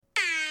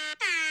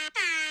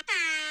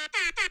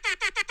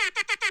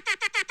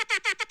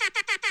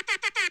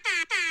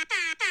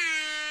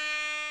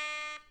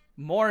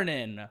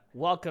morning.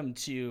 Welcome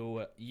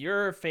to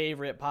your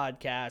favorite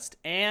podcast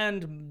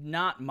and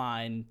not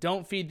mine.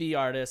 Don't Feed the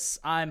Artists.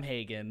 I'm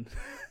Hagen.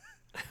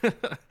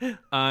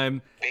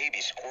 I'm baby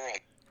squirrel.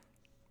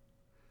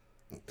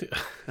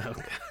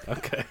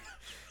 okay.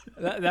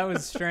 That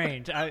was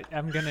strange.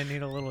 I'm gonna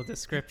need a little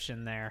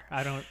description there.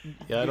 I don't.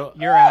 Yeah,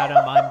 You're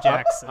Adam. I'm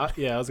Jackson.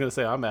 I was gonna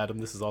say I'm Adam.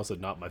 This is also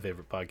not my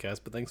favorite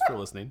podcast, but thanks for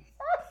listening.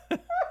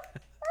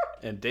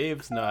 And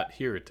Dave's not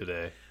here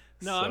today.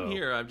 No, so. I'm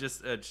here. I've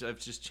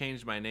just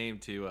changed my name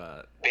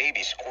to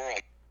Baby squirrel.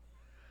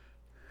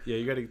 Yeah,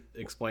 you got to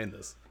explain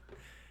this.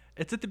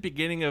 It's at the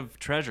beginning of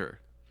Treasure.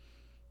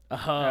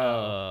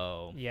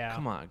 Oh. Yeah.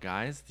 Come on,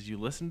 guys. Did you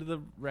listen to the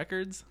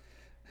records?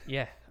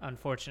 Yeah.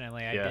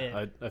 Unfortunately, I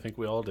did. I think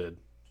we all did.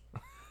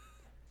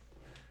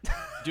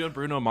 Doing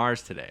Bruno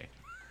Mars today.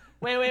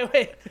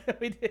 Wait.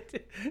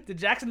 Did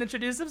Jackson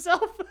introduce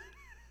himself?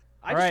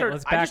 All right,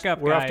 let's back up,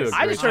 we're off to guys. a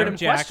I just heard him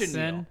Jackson.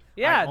 question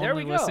you. Yeah, there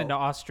we I go. only listen to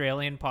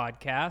Australian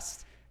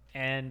podcasts,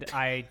 and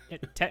I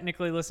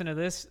technically listen to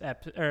this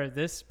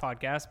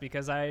podcast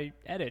because I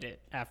edit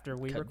it after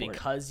we record.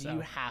 Because it. you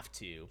have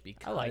to.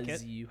 Because I like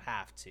it. you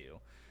have to.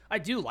 I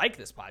do like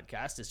this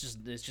podcast.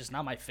 It's just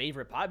not my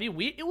favorite pod.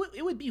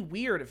 It would be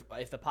weird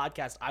if the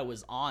podcast I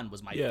was on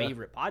was my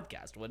favorite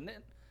podcast, wouldn't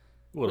it?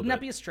 Wouldn't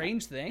that be a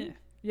strange thing?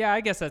 Yeah,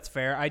 I guess that's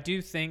fair. I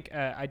do think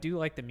I do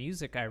like the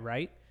music I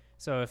write.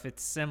 So if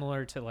it's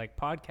similar to like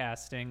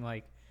podcasting,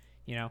 like,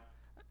 you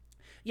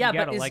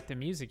gotta like the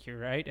music you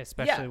write,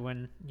 especially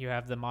when you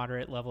have the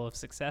moderate level of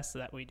success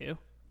that we do.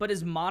 But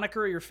is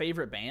Moniker your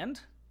favorite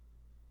band?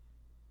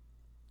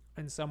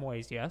 In some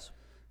ways, yes.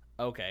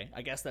 Okay,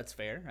 I guess that's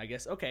fair.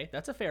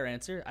 That's a fair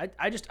answer.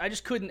 I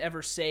just couldn't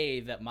ever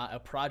say that a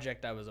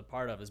project I was a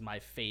part of is my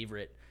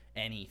favorite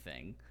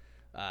anything.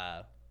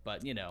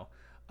 But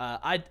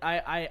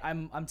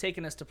I'm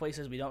taking us to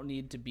places we don't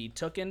need to be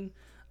tooken.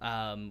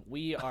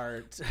 We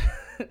are.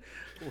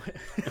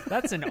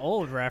 That's an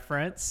old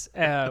reference.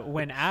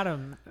 When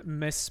Adam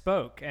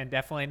misspoke, and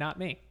definitely not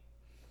me.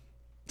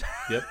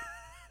 Yep.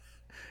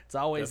 It's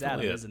always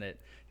Definitely Adam, isn't it?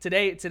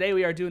 Today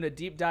we are doing a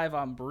deep dive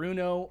on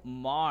Bruno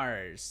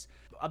Mars,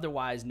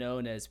 otherwise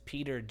known as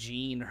Peter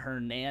Gene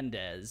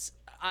Hernandez.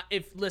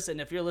 If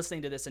you're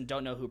listening to this and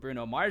don't know who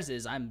Bruno Mars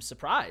is, I'm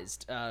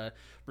surprised.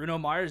 Bruno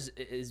Mars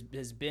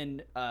has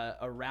been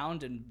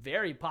around and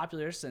very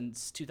popular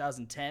since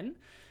 2010.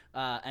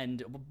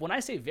 And when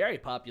I say very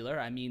popular,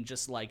 I mean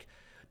just like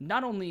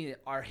not only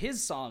are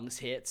his songs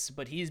hits,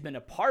 but he's been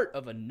a part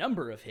of a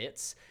number of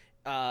hits,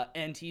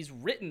 and he's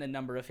written a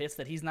number of hits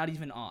that he's not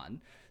even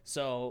on.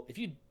 So if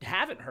you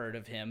haven't heard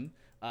of him,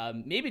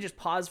 maybe just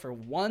pause for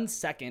 1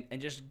 second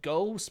and just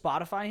go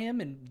Spotify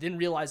him and then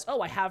realize,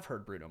 oh, I have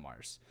heard Bruno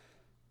Mars.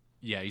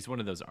 Yeah, he's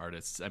one of those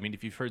artists. I mean,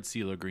 if you've heard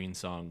CeeLo Green's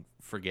song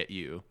 "Forget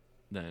You,"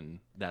 then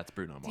that's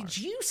Bruno Mars.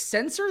 Did you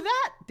censor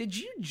that? Did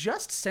you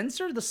just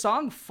censor the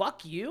song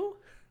 "Fuck You"?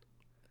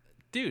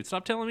 Dude,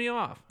 stop telling me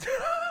off.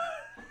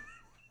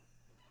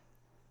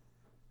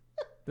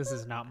 This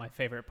is not my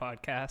favorite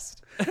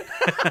podcast.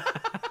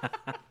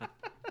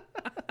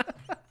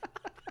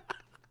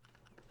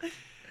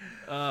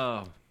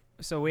 Oh.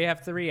 So we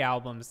have 3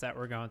 albums that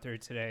we're going through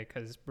today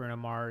because Bruno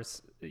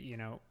Mars,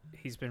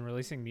 he's been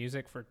releasing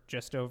music for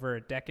just over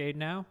a decade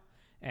now.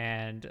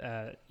 And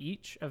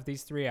each of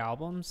these 3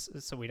 albums,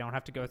 so we don't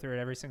have to go through it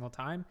every single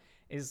time,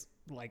 is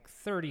like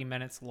 30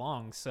 minutes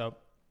long. So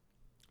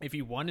if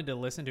you wanted to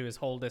listen to his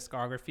whole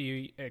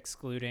discography,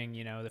 excluding,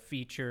 the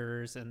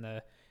features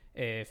and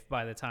if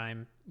by the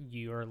time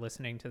you are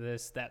listening to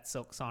this, that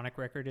Silk Sonic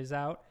record is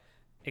out,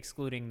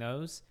 excluding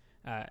those,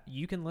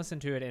 you can listen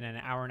to it in an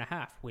hour and a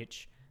half,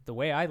 which the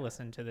way I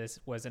listened to this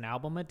was an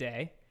album a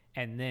day.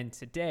 And then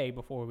today,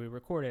 before we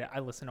recorded it,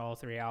 I listened to all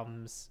 3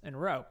 albums in a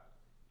row.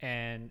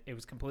 And it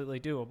was completely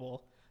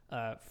doable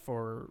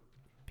for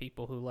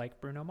people who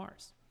like Bruno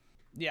Mars.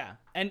 Yeah,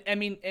 and I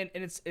mean, and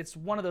it's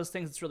one of those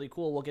things that's really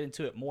cool. We'll get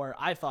into it more.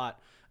 I thought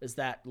is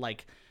that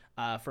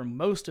for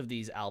most of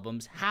these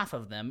albums, half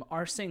of them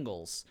are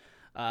singles,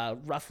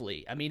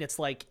 roughly. I mean, it's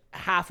like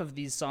half of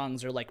these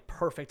songs are like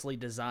perfectly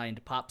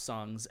designed pop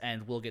songs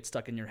and will get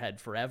stuck in your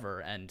head forever.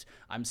 And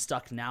I'm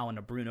stuck now in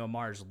a Bruno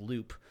Mars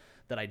loop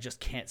that I just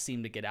can't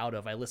seem to get out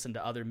of. I listen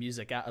to other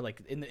music, like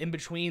in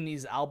between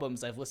these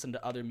albums, I've listened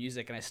to other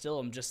music, and I still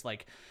am just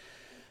like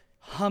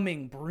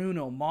humming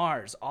Bruno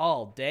Mars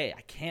all day.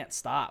 I can't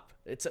stop.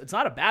 It's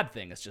not a bad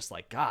thing. It's just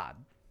like, God.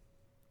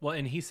 Well,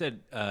 and he said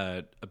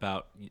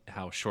about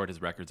how short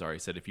his records are. He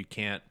said,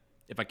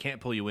 if I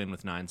can't pull you in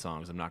with 9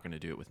 songs, I'm not going to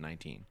do it with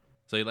 19.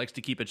 So he likes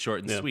to keep it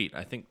short and sweet.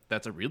 I think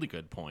that's a really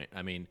good point.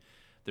 I mean,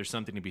 there's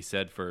something to be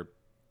said for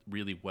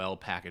really well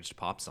packaged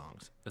pop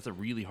songs. That's a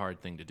really hard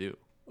thing to do.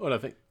 Well, I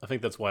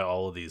think that's why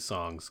all of these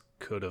songs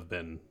could have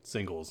been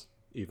singles,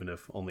 even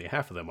if only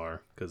half of them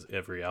are, because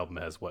every album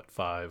has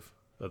 5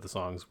 of the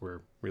songs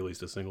were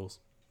released as singles.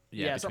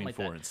 Yeah, between like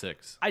 4 that. and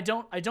 6. I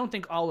don't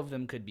think all of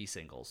them could be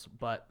singles,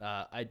 but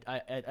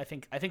I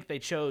think they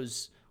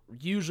chose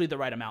usually the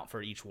right amount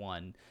for each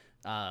one.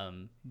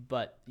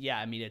 But yeah,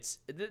 I mean,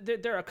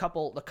 there are a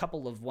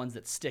couple of ones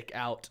that stick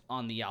out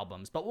on the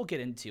albums, but we'll get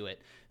into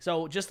it.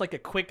 So just like a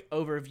quick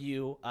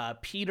overview,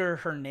 Peter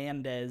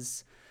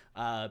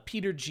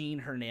Gene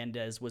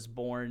Hernandez was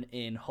born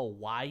in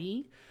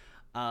Hawaii,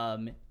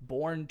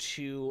 born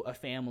to a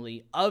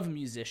family of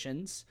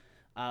musicians.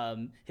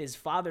 His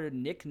father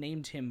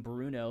nicknamed him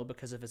Bruno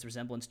because of his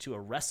resemblance to a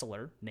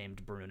wrestler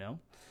named Bruno.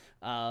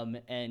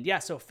 And yeah,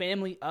 so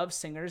family of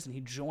singers, and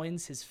he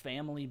joins his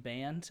family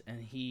band,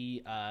 and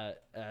he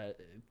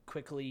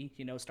quickly,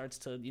 starts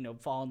to,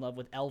 fall in love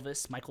with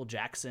Elvis, Michael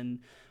Jackson.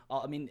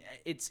 I mean,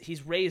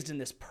 he's raised in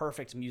this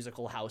perfect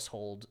musical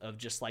household of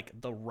just like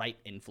the right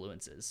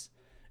influences.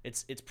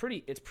 It's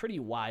pretty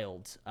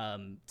wild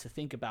to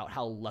think about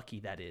how lucky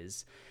that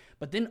is.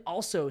 But then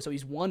also, so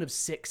he's one of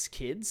 6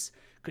 kids.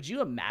 Could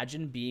you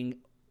imagine being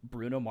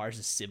Bruno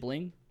Mars'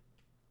 sibling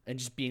and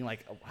just being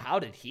like, how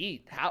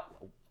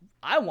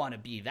I want to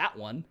be that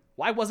one.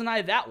 Why wasn't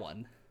I that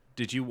one?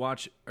 Did you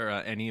watch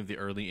any of the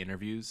early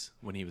interviews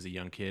when he was a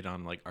young kid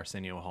on like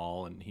Arsenio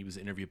Hall, and he was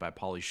interviewed by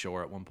Pauly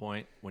Shore at one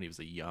point when he was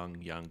a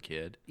young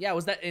kid? Yeah,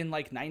 was that in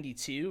like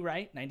 92,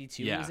 right?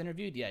 92 yeah. He was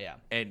interviewed? Yeah.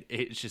 And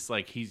it's just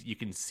like you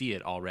can see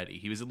it already.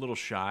 He was a little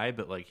shy,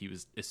 but like he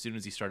was, as soon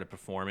as he started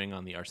performing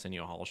on the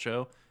Arsenio Hall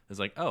show, it was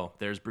like, oh,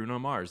 there's Bruno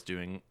Mars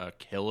doing a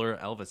killer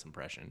Elvis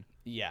impression.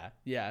 Yeah.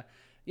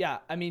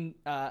 I mean,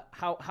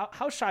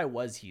 how shy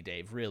was he,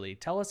 Dave? Really,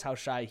 tell us how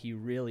shy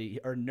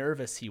or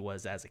nervous he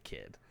was as a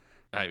kid.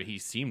 He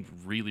seemed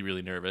really,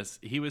 really nervous.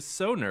 He was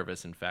so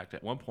nervous, in fact,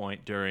 at one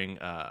point during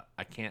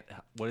Can't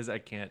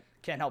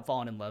Help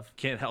Falling in Love.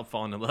 Can't Help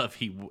Falling in Love.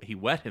 He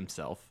wet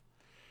himself,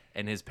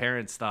 and his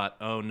parents thought,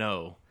 "Oh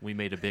no, we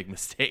made a big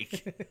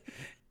mistake."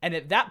 And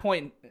at that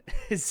point,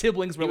 his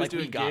siblings were like,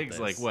 doing "We got gigs,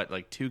 this."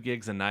 like 2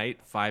 gigs a night,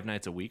 5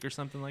 nights a week, or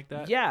something like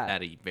that. Yeah,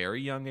 at a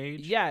very young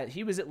age. Yeah,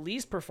 he was at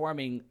least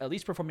performing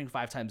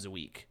 5 times a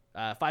week.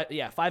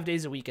 5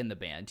 days a week in the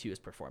band he was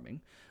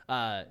performing.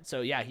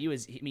 So yeah, he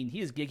is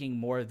gigging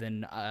more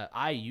than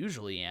I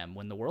usually am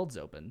when the world's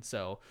open.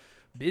 So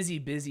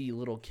busy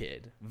little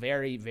kid,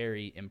 very,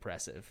 very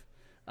impressive.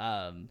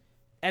 And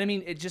I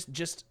mean, it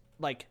just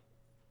like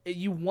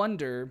you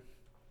wonder.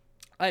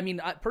 I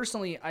mean,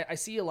 personally, I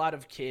see a lot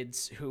of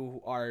kids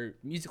who are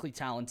musically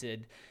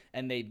talented,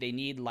 and they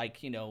need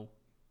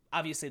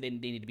obviously they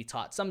need to be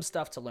taught some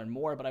stuff to learn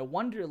more, but I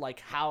wonder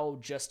like how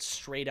just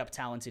straight up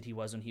talented he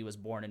was when he was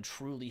born, and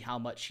truly how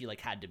much he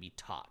like had to be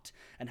taught,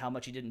 and how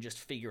much he didn't just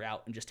figure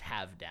out and just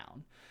have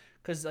down.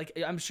 Because like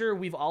I'm sure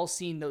we've all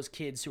seen those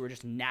kids who are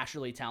just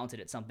naturally talented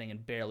at something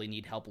and barely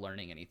need help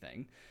learning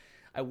anything.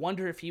 I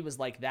wonder if he was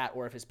like that,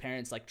 or if his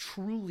parents like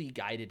truly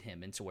guided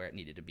him into where it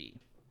needed to be.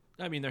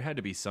 I mean, there had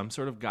to be some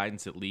sort of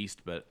guidance at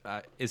least, but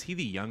is he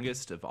the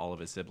youngest of all of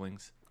his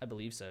siblings? I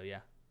believe so, yeah.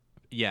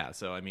 Yeah,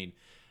 so I mean,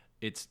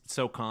 it's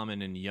so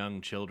common in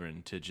young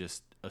children to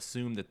just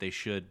assume that they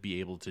should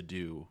be able to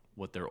do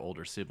what their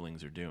older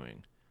siblings are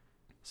doing.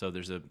 So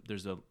there's a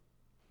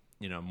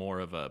more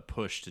of a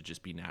push to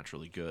just be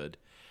naturally good.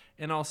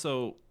 And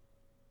also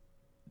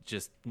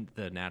just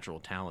the natural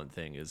talent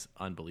thing is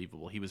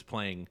unbelievable. He was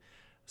playing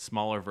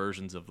smaller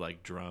versions of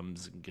like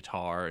drums and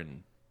guitar,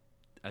 and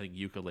I think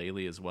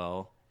ukulele as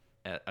well,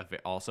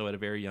 also at a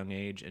very young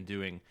age, and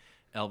doing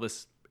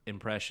Elvis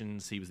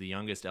impressions. He was the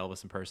youngest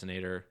Elvis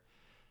impersonator.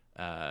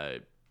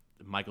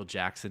 Michael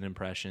Jackson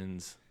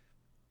impressions.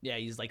 Yeah,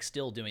 he's like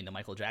still doing the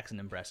Michael Jackson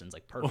impressions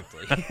like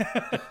perfectly.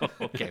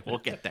 Okay, we'll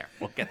get there.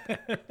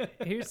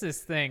 Here's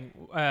this thing.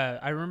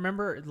 I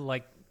remember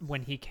like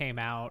when he came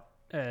out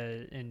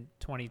in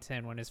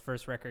 2010, when his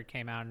first record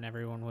came out, and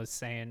everyone was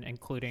saying,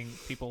 including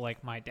people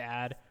like my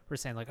dad, were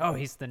saying like, oh,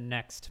 he's the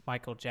next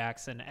Michael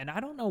Jackson. And I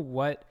don't know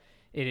what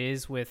it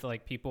is with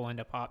like people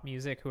into pop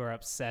music who are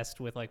obsessed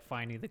with like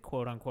finding the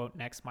quote unquote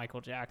next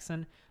Michael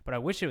Jackson, but I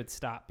wish it would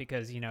stop,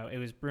 because it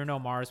was Bruno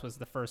Mars was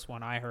the first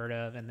one I heard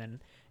of, and then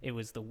it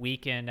was The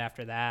Weeknd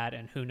after that,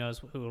 and who knows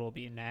who it'll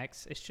be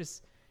next. It's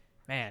just,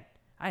 man,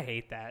 I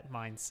hate that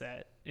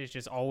mindset. It's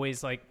just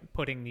always like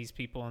putting these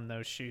people in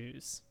those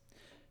shoes.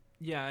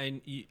 Yeah,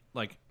 and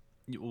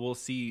we'll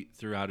see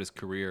throughout his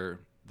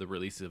career, the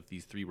release of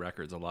these 3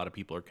 records, a lot of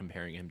people are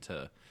comparing him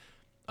to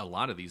a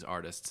lot of these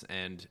artists,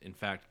 and in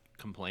fact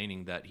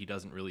complaining that he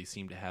doesn't really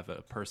seem to have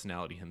a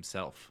personality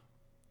himself.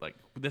 Like,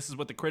 this is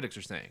what the critics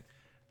are saying,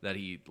 that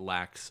he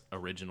lacks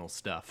original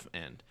stuff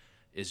and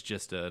is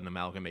just an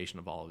amalgamation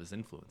of all of his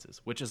influences,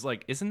 which is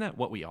like, isn't that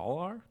what we all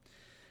are?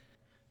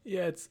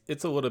 Yeah,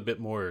 it's a little bit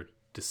more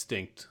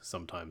distinct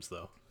sometimes,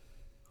 though.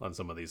 On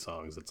some of these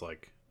songs, it's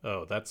like,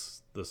 oh,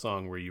 that's the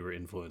song where you were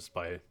influenced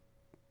by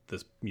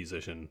this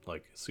musician,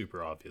 like,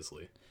 super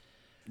obviously.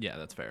 Yeah,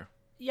 that's fair.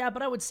 Yeah,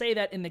 but I would say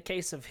that in the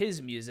case of his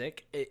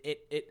music,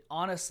 it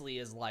honestly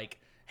is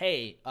like,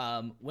 hey,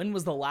 when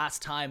was the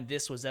last time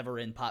this was ever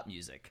in pop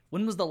music?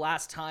 When was the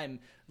last time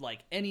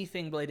like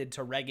anything related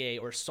to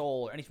reggae or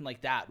soul or anything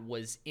like that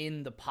was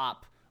in the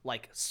pop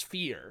like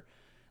sphere?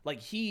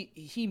 Like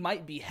he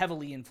might be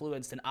heavily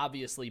influenced and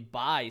obviously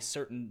by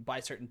certain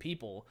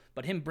people,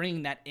 but him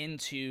bringing that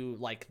into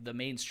like the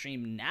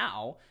mainstream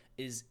now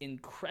is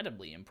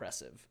incredibly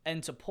impressive.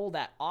 And to pull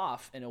that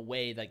off in a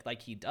way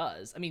like he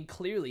does, I mean,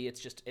 clearly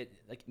it's just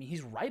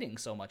he's writing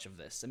so much of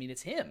this. I mean,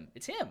 it's him.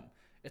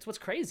 It's what's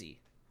crazy.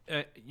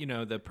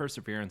 The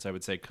perseverance, I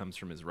would say, comes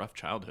from his rough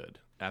childhood.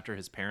 After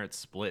his parents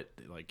split,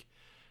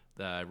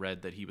 I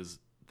read that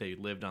they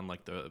lived on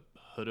like the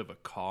hood of a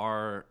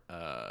car.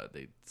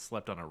 They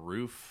slept on a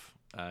roof.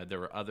 There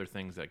were other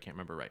things that I can't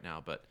remember right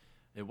now, but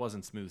it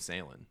wasn't smooth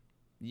sailing.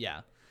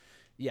 Yeah.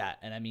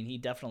 And I mean, he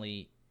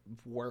definitely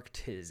worked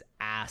his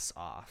ass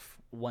off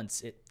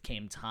once it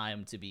came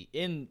time to be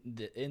in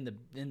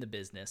the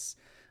business.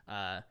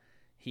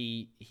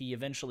 He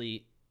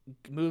eventually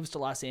moves to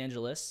Los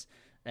Angeles,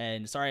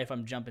 and sorry if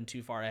I'm jumping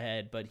too far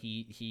ahead, but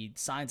he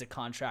signs a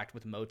contract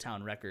with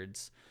Motown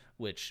Records,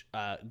 which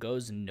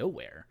goes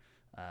nowhere.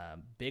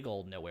 Big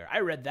old nowhere. I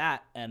read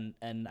that and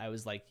I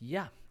was like,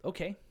 yeah,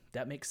 okay,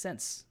 that makes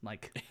sense.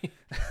 Like,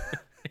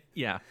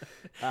 yeah,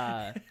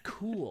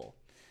 cool.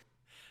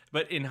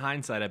 But in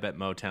hindsight, I bet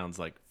Motown's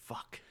like,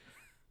 fuck.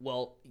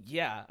 Well,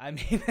 yeah, I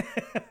mean,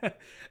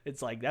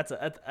 it's like that's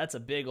a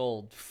big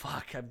old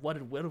fuck. What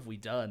have we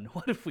done?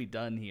 What have we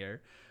done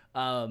here?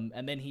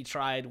 And then he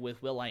tried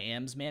with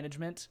will.i.am's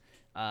management,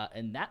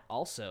 and that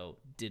also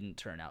didn't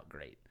turn out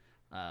great.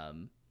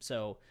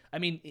 So I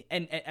mean,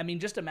 and I mean,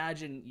 just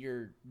imagine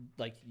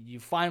you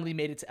finally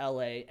made it to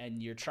LA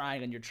and you're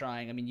trying.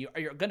 I mean,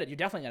 you're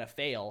definitely gonna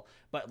fail,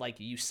 but like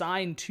you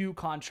sign 2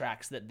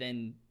 contracts that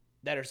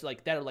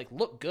are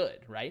look good,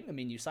 right? I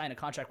mean, you sign a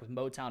contract with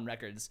Motown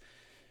Records,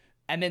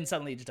 and then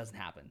suddenly it just doesn't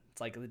happen.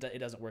 It's like it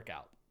doesn't work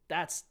out.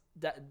 That's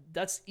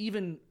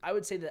even, I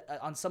would say that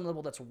on some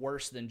level that's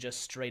worse than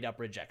just straight up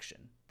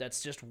rejection.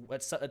 That's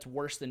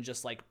worse than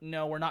just like,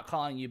 no, we're not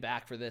calling you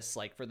back for this,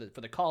 like for the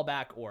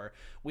callback, or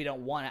we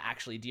don't want to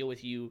actually deal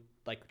with you.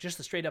 Like just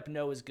the straight up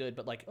no is good,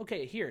 but like,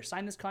 okay, here,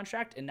 sign this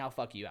contract and now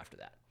fuck you after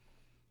that.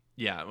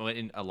 Yeah, well,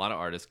 and a lot of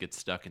artists get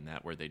stuck in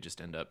that where they just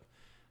end up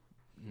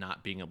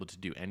not being able to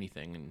do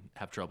anything and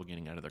have trouble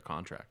getting out of their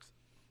contracts.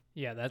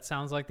 Yeah, that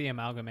sounds like the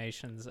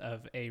amalgamations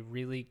of a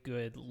really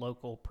good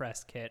local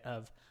press kit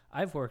of,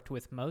 I've worked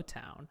with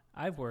Motown,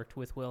 I've worked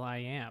with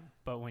will.i.am,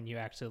 but when you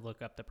actually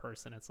look up the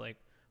person, it's like,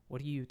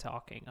 what are you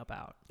talking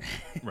about?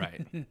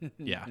 Right.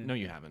 Yeah, no,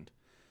 you haven't.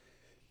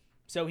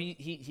 So he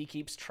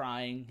keeps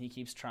trying,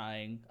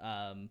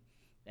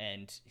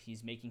 and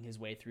he's making his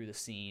way through the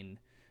scene.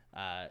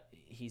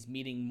 He's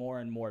meeting more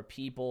and more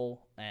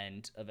people,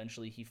 and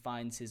eventually he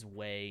finds his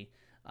way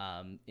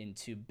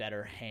into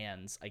better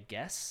hands, I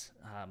guess.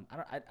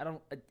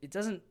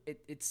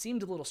 It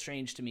seemed a little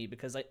strange to me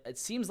because it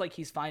seems like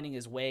he's finding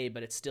his way,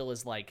 but it still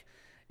is like,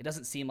 it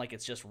doesn't seem like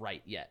it's just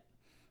right yet.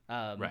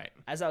 Right.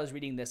 As I was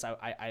reading this,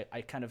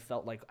 I kind of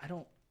felt like,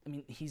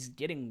 he's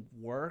getting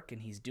work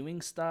and he's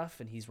doing stuff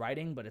and he's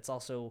writing, but it's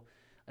also,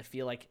 I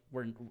feel like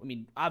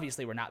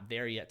obviously we're not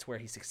there yet to where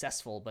he's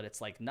successful, but it's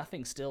like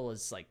nothing still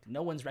is like,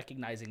 no one's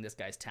recognizing this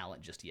guy's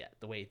talent just yet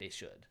the way they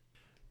should.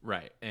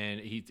 Right. And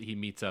he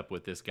meets up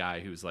with this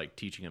guy who's like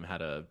teaching him how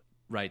to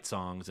write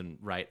songs and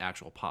write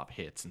actual pop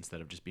hits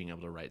instead of just being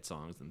able to write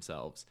songs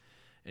themselves.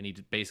 And he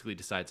basically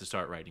decides to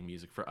start writing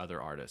music for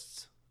other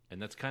artists.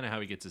 And that's kind of how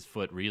he gets his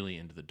foot really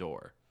into the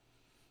door,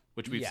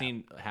 which we've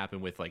seen happen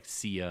with like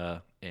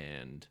Sia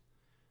and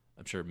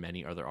I'm sure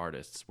many other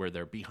artists where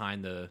they're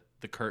behind the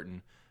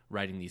curtain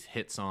writing these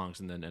hit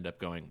songs and then end up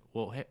going,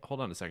 well, hey, hold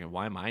on a second.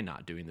 Why am I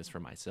not doing this for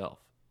myself?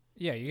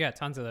 Yeah, you got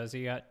tons of those.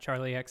 You got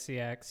Charlie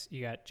XCX,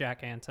 you got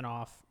Jack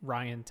Antonoff,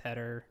 Ryan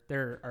Tedder.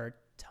 There are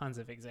tons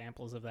of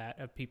examples of that,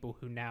 of people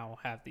who now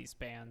have these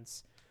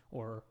bands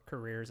or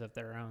careers of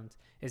their own.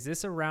 Is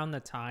this around the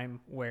time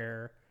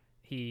where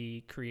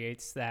he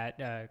creates that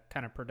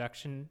kind of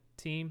production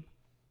team?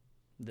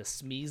 The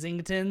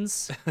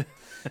Smeezingtons?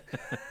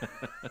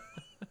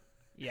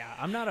 Yeah,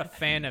 I'm not a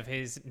fan of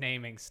his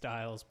naming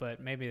styles, but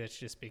maybe that's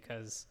just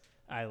because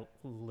I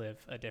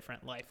live a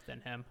different life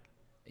than him.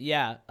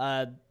 Yeah,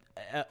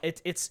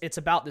 it's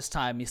about this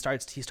time he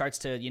starts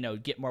to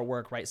get more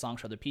work, write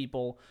songs for other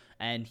people,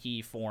 and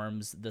he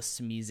forms the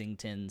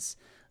Smeezingtons.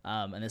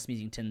 And the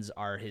Smeezingtons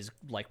are his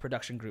like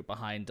production group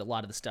behind a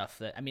lot of the stuff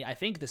that I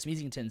think the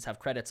Smeezingtons have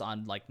credits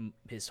on like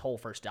his whole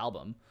first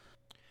album.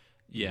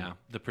 Yeah,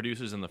 the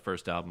producers in the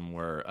first album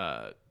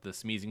were the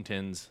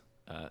Smeezingtons,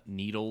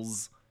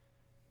 Needles,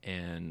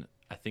 and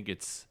I think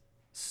it's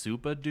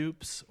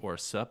Supadoops or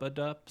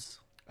Suppadups.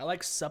 I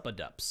like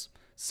Suppadups.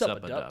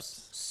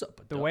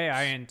 The way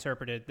I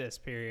interpreted this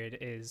period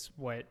is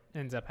what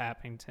ends up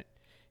happening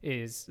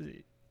is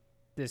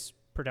this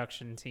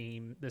production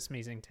team, the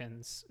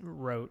Smeezingtons,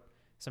 wrote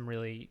some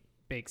really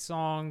big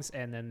songs,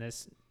 and then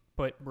this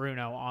put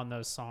Bruno on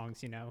those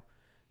songs,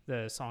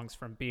 the songs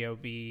from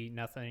B.O.B.,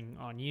 Nothing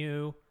on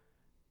You,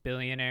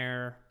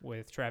 Billionaire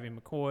with Travie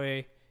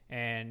McCoy,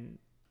 and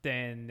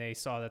then they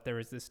saw that there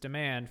was this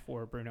demand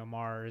for Bruno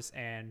Mars,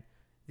 and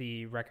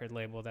the record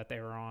label that they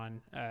were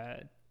on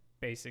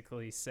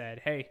basically said,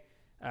 hey,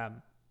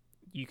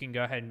 you can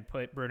go ahead and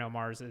put Bruno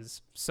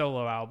Mars's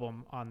solo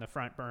album on the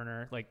front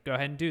burner. Like, go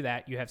ahead and do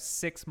that. You have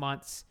 6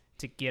 months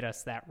to get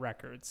us that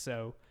record.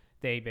 So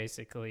they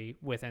basically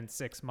within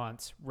 6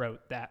 months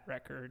wrote that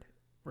record,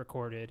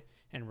 recorded,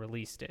 and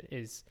released it,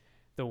 is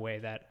the way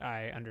that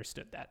I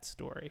understood that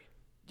story.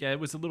 Yeah, it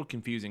was a little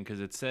confusing because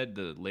it said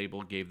the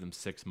label gave them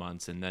 6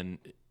 months, and then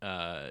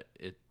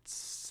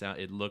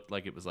it looked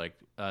like it was like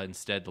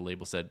instead the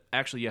label said,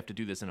 actually, you have to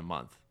do this in a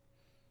month.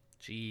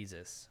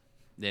 Jesus.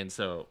 And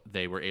so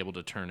they were able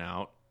to turn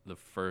out the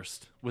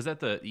first. Was that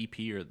the EP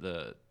or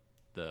the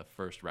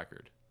first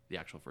record? The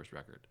actual first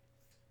record.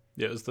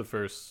 Yeah, it was the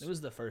first. It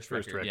was the first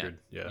record.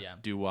 Yeah.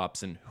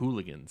 Doo-Wops and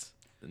Hooligans.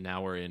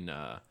 Now we're in.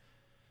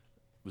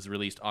 Was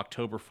released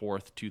October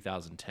 4th,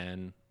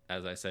 2010.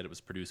 As I said, it was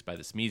produced by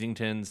the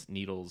Smeezingtons,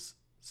 Needles,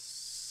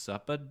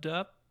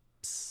 Suppadups.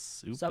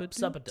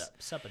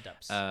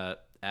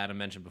 Adam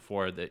mentioned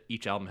before that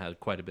each album had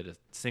quite a bit of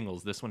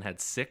singles. This one had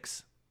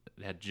 6.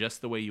 It had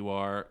Just the Way You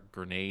Are,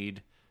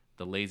 Grenade,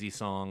 The Lazy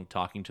Song,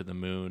 Talking to the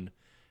Moon,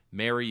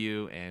 Marry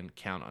You, and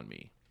Count on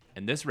Me.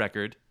 And this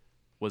record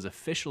was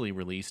officially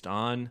released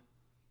on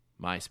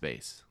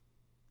MySpace.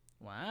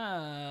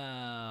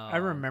 Wow. I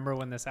remember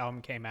when this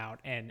album came out,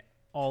 and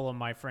all of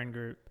my friend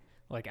group,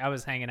 like I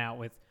was hanging out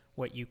with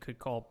what you could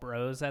call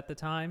bros at the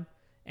time,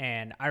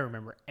 and I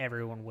remember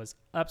everyone was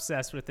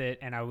obsessed with it,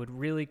 and I would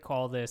really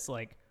call this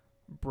like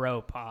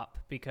bro pop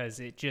because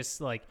it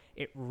just like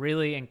it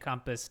really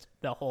encompassed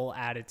the whole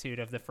attitude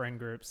of the friend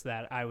groups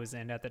that I was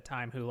in at the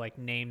time, who like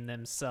named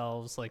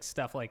themselves like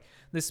stuff like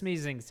the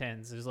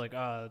Smeezingtons. It was like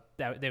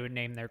that they would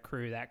name their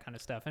crew, that kind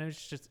of stuff, and it was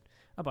just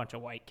a bunch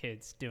of white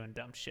kids doing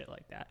dumb shit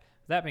like that.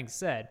 That being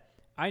said,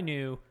 I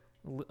knew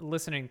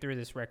listening through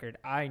this record,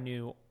 I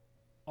knew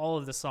all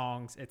of the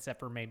songs except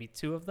for maybe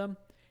 2 of them,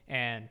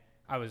 and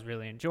I was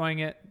really enjoying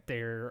it.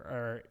 There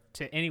are,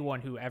 to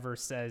anyone who ever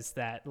says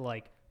that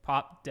like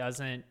pop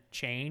doesn't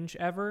change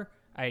ever,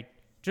 I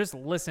just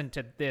listen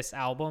to this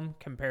album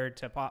compared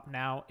to pop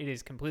now. It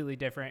is completely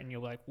different, and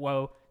you're like,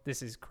 whoa,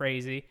 this is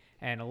crazy.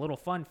 And a little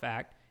fun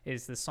fact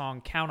is the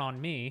song Count on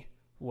Me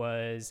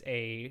was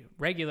a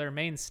regular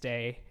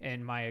mainstay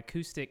in my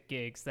acoustic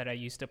gigs that I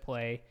used to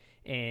play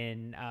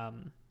in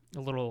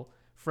little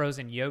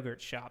frozen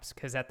yogurt shops,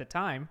 because at the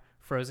time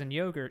frozen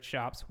yogurt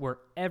shops were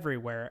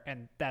everywhere,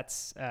 and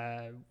that's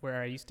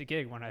where I used to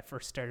gig when I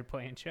first started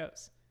playing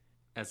shows.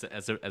 As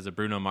a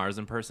Bruno Mars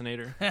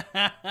impersonator.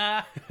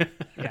 Yeah.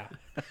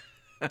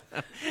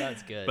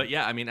 That's good. But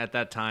yeah, I mean, at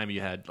that time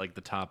you had like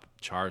the top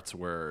charts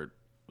were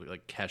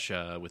like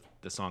Kesha with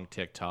the song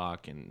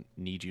TikTok and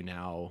Need You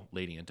Now,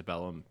 Lady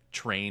Antebellum.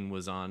 Train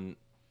was on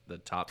the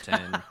top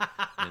 10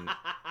 and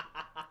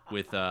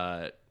with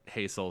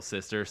Hey Soul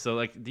Sister. So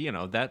like, you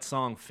know, that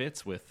song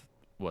fits with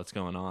what's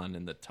going on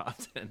in the top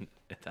 10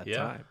 at that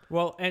time.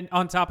 Well, and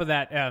on top of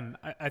that,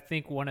 I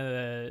think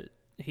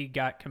he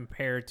got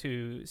compared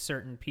to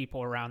certain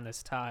people around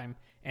this time,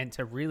 and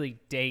to really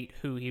date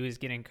who he was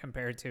getting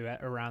compared to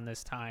around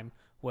this time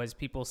was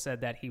people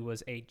said that he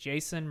was a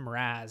Jason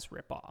Mraz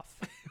ripoff.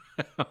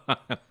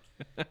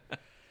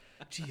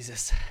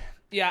 Jesus.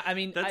 Yeah, I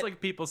mean, that's like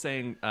people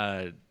saying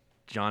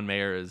John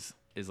Mayer is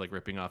like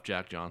ripping off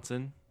Jack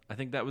Johnson. I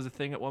think that was a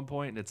thing at one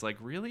point, and it's like,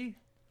 really?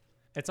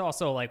 It's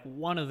also like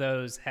one of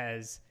those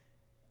has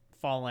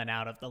fallen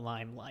out of the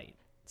limelight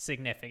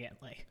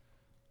significantly.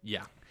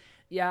 Yeah.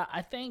 Yeah,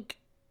 I think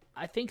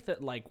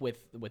that like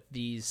with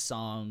these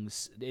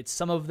songs, it's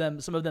some of them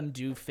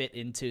do fit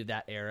into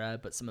that era,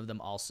 but some of them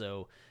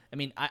also, I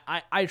mean,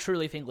 I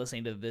truly think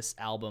listening to this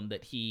album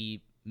that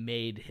he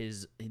made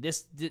this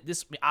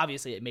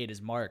obviously it made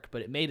his mark,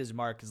 but it made his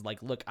mark is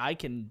like, look, I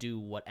can do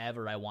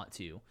whatever I want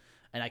to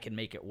and I can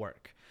make it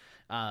work.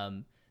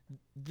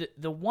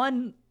 The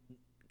one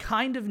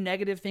kind of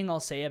negative thing I'll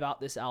say about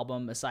this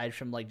album, aside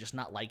from like just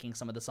not liking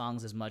some of the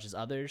songs as much as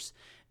others,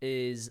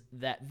 is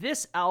that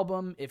this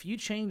album, if you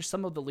change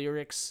some of the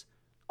lyrics,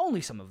 only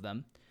some of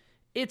them,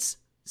 it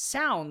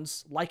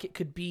sounds like it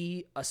could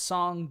be a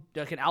song,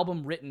 like an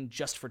album written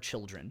just for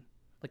children,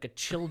 like a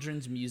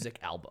children's music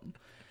album.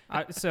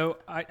 So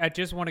I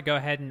just want to go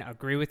ahead and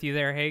agree with you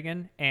there,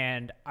 Hagen.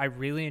 And I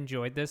really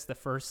enjoyed this the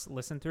first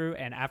listen through,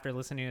 and after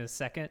listening to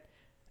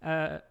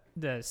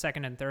the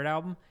second and third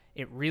album,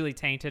 it really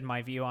tainted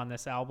my view on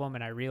this album,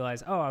 and I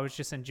realized, I was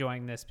just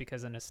enjoying this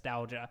because of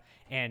nostalgia.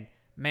 And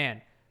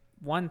man,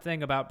 one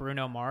thing about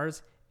Bruno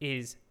Mars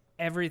is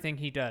everything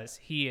he does,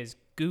 he is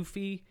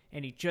goofy,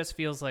 and he just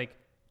feels like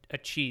a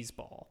cheese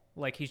ball.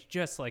 Like he's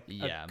just like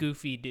a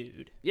goofy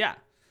dude. Yeah.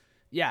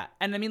 Yeah,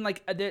 and I mean,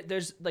 like,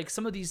 there's like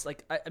some of these,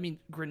 like, I mean,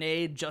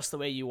 Grenade, Just the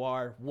Way You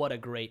Are, what a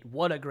great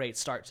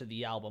start to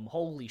the album.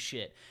 Holy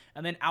shit!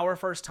 And then Our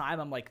First Time,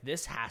 I'm like,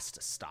 this has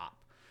to stop.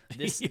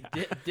 This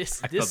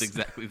I felt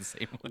exactly the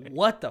same way.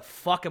 What the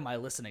fuck am I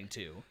listening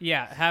to?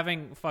 Yeah,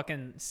 having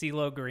fucking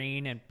CeeLo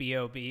Green and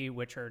B.O.B.,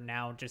 which are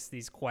now just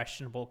these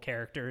questionable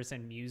characters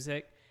in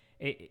music,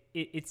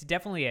 it's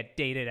definitely a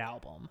dated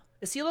album.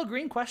 Is CeeLo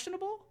Green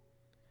questionable?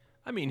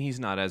 I mean, he's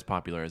not as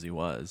popular as he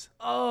was.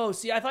 Oh,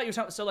 see, I thought you were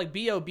talking, so like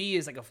B.O.B.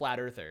 is like a flat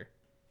earther.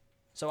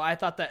 So I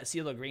thought that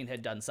CeeLo Green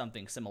had done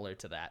something similar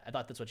to that. I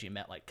thought that's what you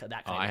meant, like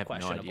that Oh, kind I of have no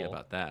questionable. idea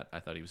about that. I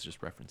thought he was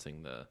just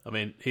referencing the. I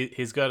mean,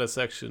 he's got a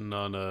section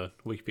on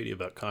Wikipedia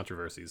about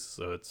controversies,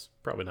 so it's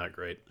probably not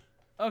great.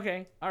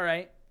 Okay, all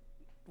right.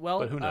 Well,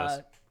 But who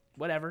knows?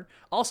 Whatever.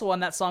 Also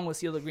on that song with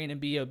CeeLo Green and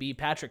B.O.B.,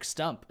 Patrick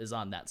Stump is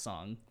on that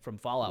song from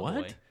Fall Out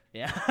Boy. What?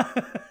 Yeah.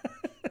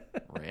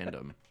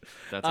 Random.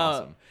 That's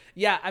awesome.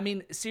 Yeah, I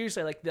mean,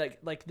 seriously,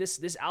 like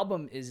this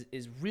album is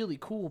really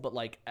cool, but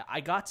like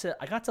I got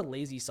to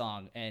Lazy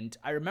Song, and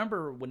I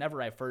remember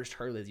whenever I first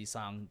heard Lazy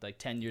Song, like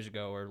 10 years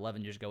ago or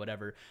 11 years ago,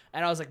 whatever,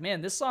 and I was like,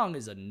 man, this song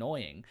is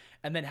annoying.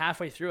 And then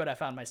halfway through it, I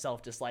found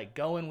myself just like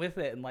going with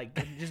it and like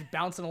just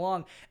bouncing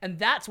along, and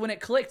that's when it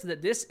clicked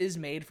that this is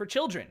made for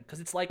children, because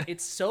it's like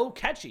it's so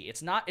catchy.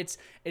 It's not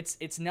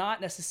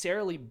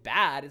necessarily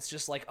bad. It's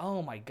just like,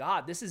 oh my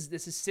god, this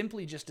is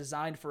simply just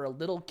designed for a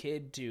little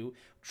kid to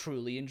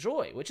truly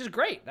enjoy, which is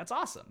great. That's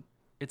awesome.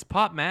 It's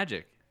pop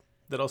magic.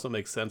 That also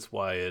makes sense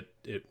why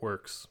it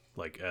works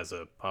like as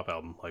a pop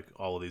album. Like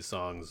all of these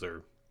songs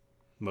are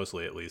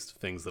mostly, at least,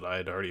 things that I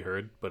had already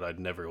heard, but I'd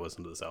never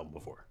listened to this album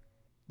before.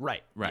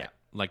 Right. Right. Yeah.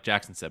 Like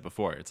Jackson said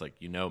before, it's like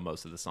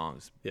most of the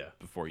songs Yeah.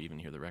 before you even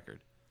hear the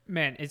record.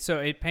 Man,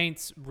 it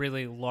paints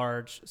really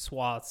large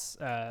swaths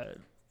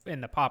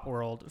in the pop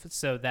world,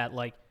 so that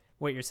like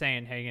what you're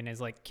saying, Hagen, is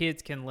like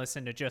kids can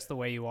listen to Just the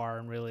Way You Are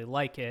and really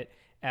like it,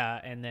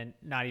 and then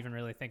not even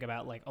really think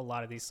about like a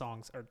lot of these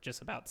songs are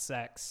just about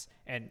sex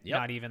and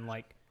not even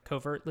like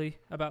covertly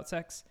about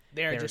sex.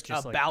 They're just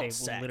like, about they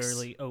sex. will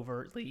literally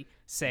overtly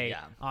say,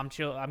 Yeah. I'm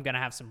gonna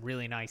have some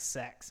really nice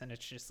sex, and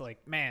it's just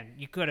like, man,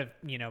 you could have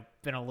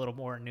been a little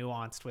more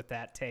nuanced with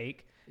that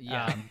take.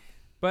 Yeah.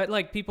 But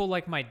like people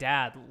like my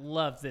dad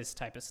love this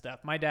type of stuff.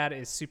 My dad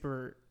is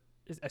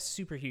a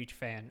super huge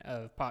fan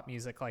of pop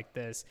music like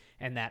this,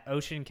 and that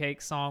Ocean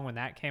Cake song when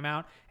that came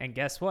out, and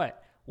guess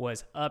what?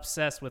 Was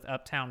obsessed with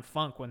Uptown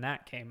Funk when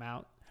that came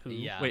out. Who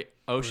Yeah. Wait,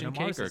 Ocean Bruno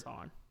Cake Mars or is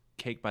on.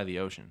 Cake by the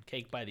Ocean?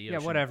 Cake by the Yeah,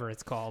 Ocean. whatever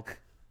it's called.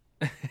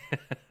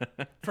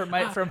 From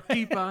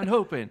Keep on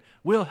hoping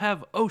we'll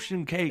have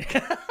Ocean Cake.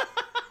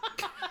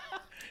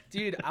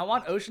 dude, I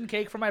want Ocean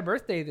Cake for my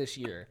birthday this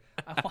year.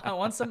 I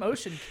want some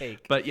Ocean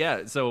Cake. But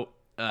yeah, so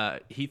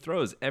he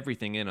throws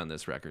everything in on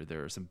this record.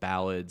 There are some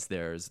ballads.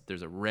 There's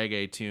a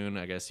reggae tune,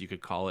 I guess you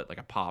could call it, like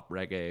a pop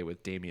reggae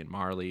with Damian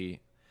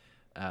Marley,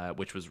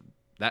 which was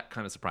that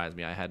kind of surprised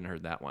me. I hadn't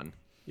heard that one.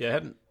 Yeah,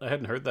 I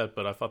hadn't heard that,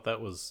 but I thought that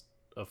was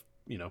a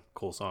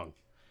cool song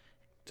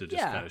to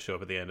just kind of show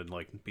up at the end and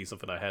like be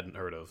something I hadn't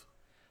heard of.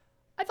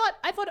 I thought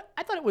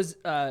it was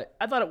I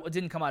thought it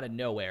didn't come out of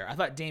nowhere. I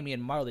thought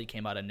Damian Marley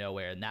came out of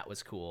nowhere, and that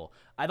was cool.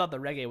 I thought the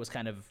reggae was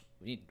kind of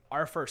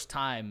our first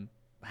time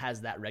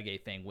has that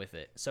reggae thing with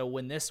it. So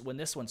when this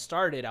one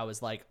started, I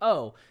was like,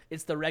 oh,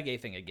 it's the reggae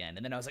thing again.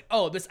 And then I was like,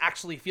 oh, this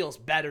actually feels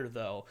better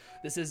though.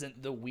 This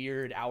isn't the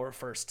weird our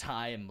first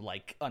time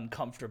like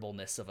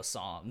uncomfortableness of a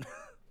song.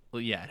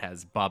 Well, yeah, it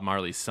has Bob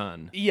Marley's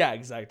son. Yeah,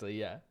 exactly.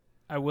 Yeah.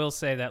 I will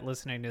say that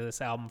listening to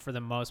this album, for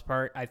the most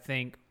part, I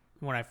think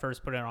when I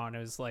first put it on, it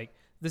was like,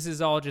 this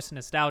is all just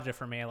nostalgia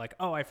for me. Like,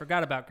 oh, I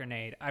forgot about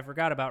Grenade. I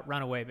forgot about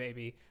Runaway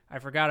Baby. I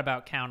forgot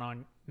about Count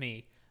on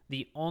Me.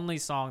 The only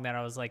song that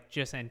I was like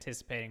just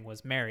anticipating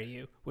was Marry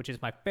You, which is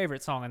my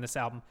favorite song on this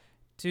album.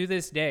 To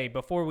this day,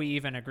 before we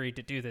even agreed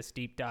to do this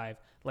deep dive,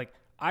 like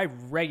I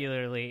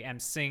regularly am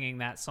singing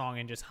that song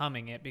and just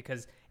humming it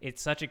because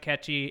it's such a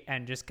catchy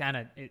and just kind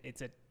of,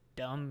 it's a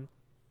dumb,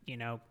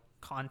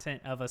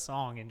 content of a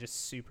song and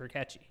just super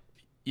catchy.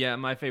 Yeah,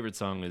 my favorite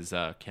song is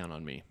Count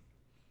on Me.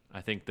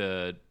 I think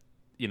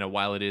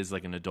while it is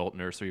like an adult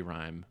nursery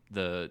rhyme,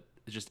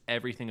 just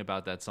everything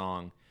about that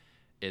song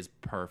is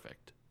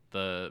perfect.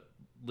 The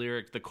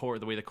lyric,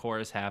 the way the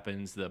chorus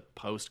happens, the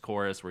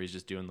post-chorus where he's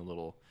just doing the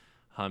little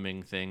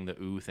humming thing,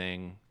 the ooh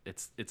thing,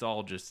 it's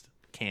all just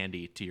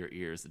candy to your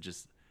ears. It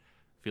just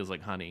feels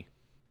like honey.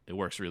 It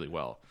works really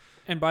well.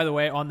 And by the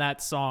way, on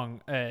that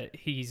song,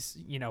 he's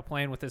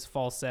playing with his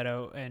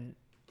falsetto, and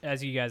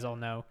as you guys all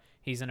know,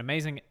 he's an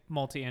amazing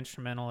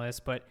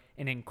multi-instrumentalist, but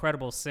an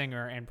incredible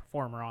singer and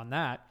performer on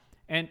that.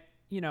 And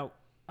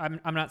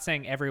I'm not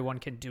saying everyone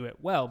can do it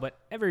well, but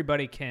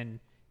everybody can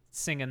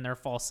sing in their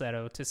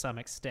falsetto to some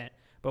extent.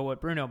 But what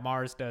Bruno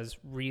Mars does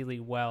really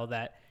well,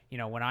 that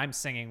when I'm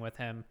singing with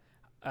him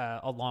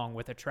along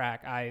with a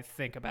track, I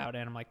think about it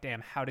and I'm like,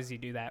 damn, how does he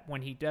do that?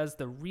 When he does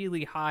the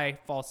really high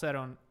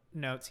falsetto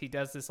notes, he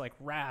does this like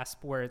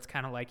rasp where it's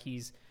kind of like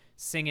he's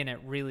singing it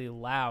really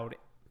loud,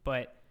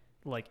 but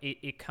like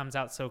it comes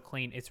out so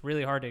clean. It's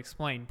really hard to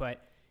explain,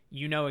 but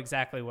you know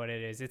exactly what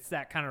it is. It's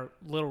that kind of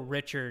little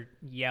Richard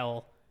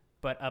yell,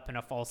 but up in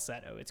a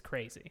falsetto. It's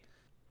crazy.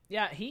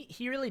 Yeah, he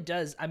really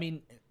does. I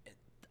mean,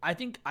 I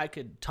think I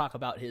could talk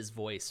about his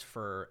voice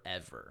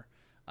forever.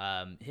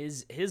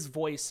 His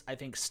voice, I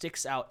think,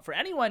 sticks out for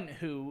anyone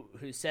who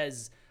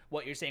says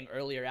what you're saying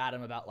earlier,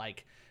 Adam, about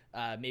like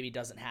maybe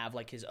doesn't have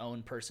like his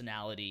own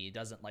personality,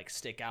 doesn't like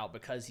stick out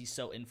because he's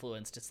so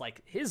influenced. It's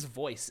like his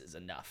voice is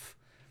enough.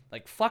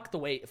 Like fuck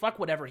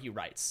whatever he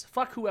writes,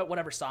 fuck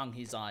whatever song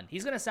he's on.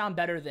 He's gonna sound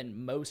better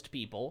than most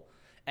people,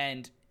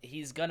 and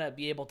he's gonna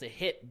be able to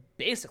hit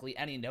basically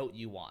any note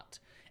you want.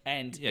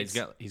 And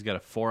Yeah, he's got a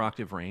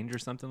 4-octave range or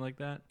something like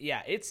that.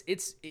 yeah,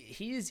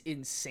 he is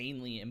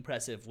insanely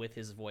impressive with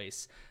his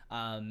voice.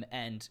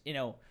 And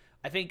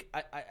I think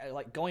I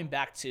like going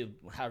back to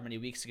however many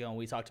weeks ago when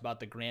we talked about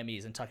the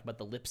Grammys and talked about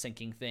the lip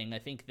syncing thing. I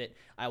think that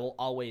I will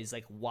always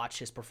like watch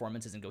his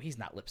performances and go, he's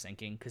not lip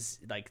syncing, because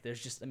like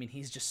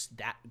he's just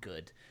that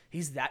good.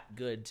 He's that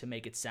good to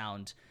make it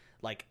sound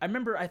like, I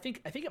remember, I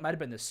think it might have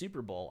been the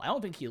Super Bowl. I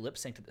don't think he lip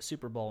synced at the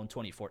Super Bowl in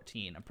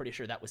 2014. I'm pretty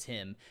sure that was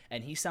him,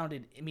 and he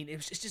sounded. I mean,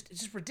 it's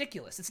just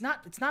ridiculous. It's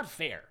not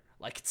fair.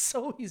 Like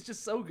he's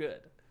just so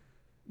good.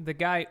 The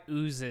guy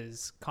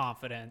oozes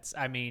confidence.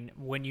 I mean,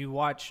 when you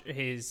watch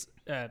his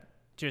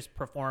just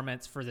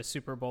performance for the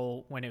Super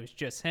Bowl when it was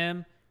just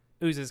him,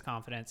 oozes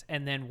confidence.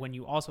 And then when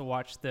you also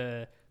watch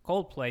the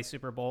Coldplay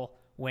Super Bowl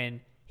when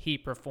he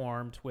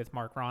performed with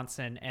Mark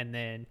Ronson, and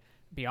then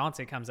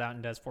Beyonce comes out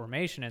and does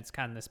Formation, it's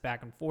kind of this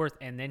back and forth,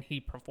 and then he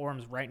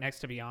performs right next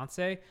to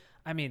Beyonce.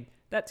 I mean,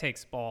 that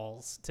takes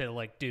balls to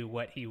like do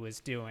what he was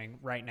doing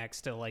right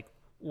next to like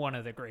one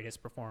of the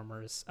greatest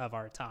performers of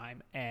our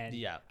time. And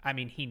yeah, I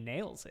mean, he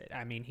nails it.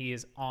 I mean, he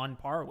is on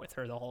par with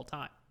her the whole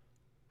time.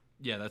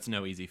 Yeah, that's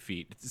no easy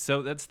feat.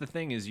 So that's the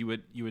thing, is you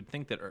would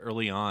think that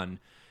early on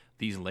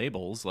these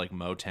labels like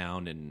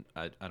Motown and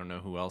I don't know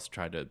who else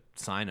tried to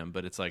sign him,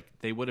 but it's like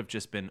they would have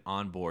just been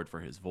on board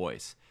for his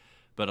voice.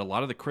 But a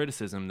lot of the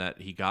criticism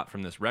that he got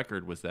from this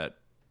record was that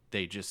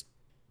they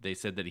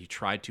said that he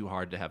tried too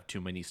hard to have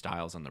too many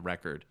styles on the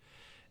record,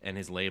 and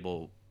his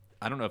label,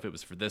 I don't know if it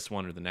was for this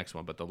one or the next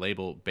one, but the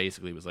label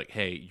basically was like,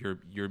 hey,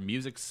 your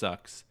music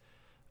sucks.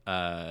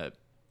 What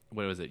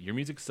was it? Your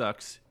music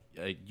sucks.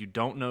 You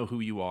don't know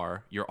who you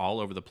are. You're all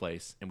over the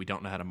place, and we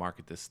don't know how to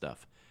market this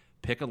stuff.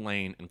 Pick a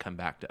lane and come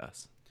back to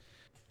us.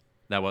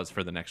 That was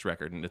for the next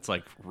record, and it's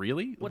like,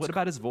 really? What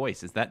about his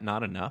voice? Is that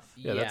not enough?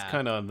 Yeah, that's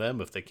kind of on them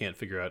if they can't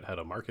figure out how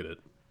to market it.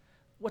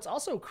 What's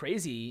also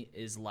crazy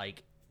is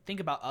like, think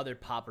about other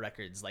pop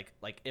records. Like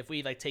if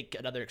we like take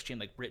another extreme,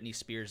 like Britney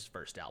Spears'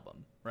 first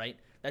album, right?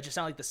 That just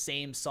sounded like the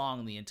same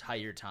song the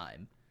entire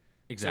time.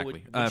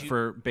 Exactly. So would you,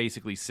 for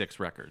basically 6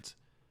 records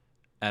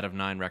out of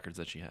 9 records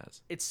that she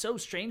has. It's so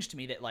strange to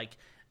me that like,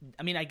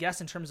 I mean, I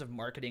guess in terms of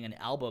marketing an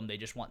album, they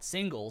just want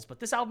singles, but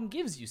this album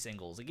gives you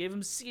singles. It gave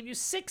you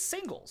 6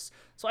 singles.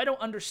 So I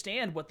don't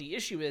understand what the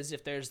issue is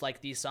if there's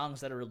like these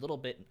songs that are a little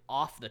bit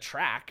off the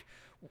track,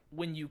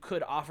 when you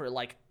could offer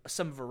like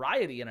some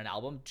variety in an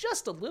album,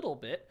 just a little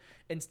bit,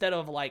 instead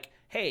of like,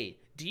 hey,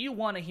 do you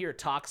want to hear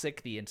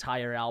Toxic the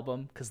entire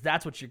album? Because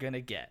that's what you're going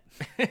to get.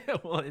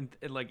 Well, and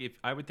like, if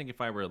I would think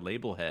if I were a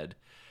label head,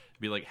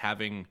 it'd be like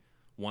having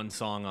one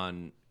song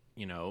on,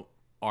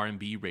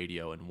 R&B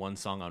radio and one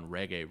song on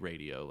reggae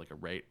radio, like a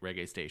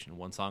reggae station,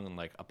 one song on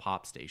like a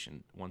pop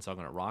station, one song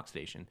on a rock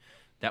station.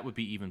 That would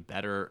be even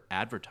better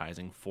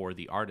advertising for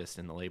the artist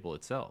and the label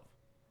itself.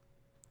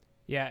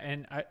 Yeah,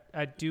 and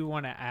I do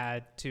want to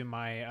add to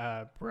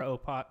my bro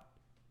pop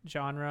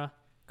genre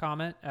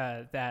comment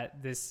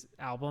that this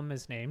album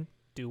is named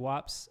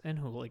Doo-Wops and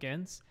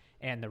Hooligans,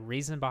 and the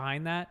reason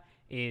behind that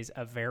is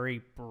a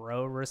very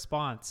bro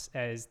response,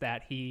 as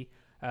that he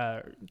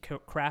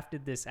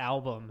crafted this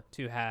album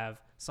to have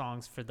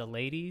songs for the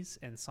ladies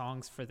and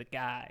songs for the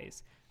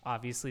guys.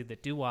 Obviously, the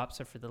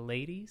doo-wops are for the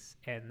ladies,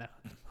 and the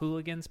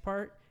hooligans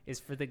part is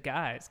for the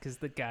guys, because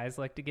the guys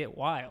like to get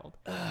wild.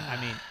 I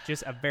mean,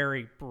 just a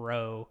very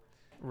bro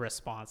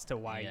response to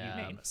why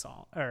you name a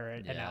song or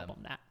an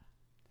album that.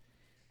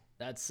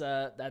 That's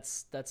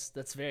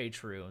very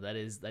true. That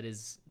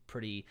is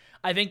pretty.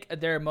 I think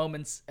there are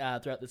moments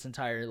throughout this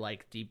entire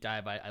like deep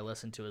dive I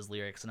listened to his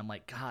lyrics, and I'm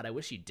like, God, I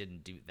wish you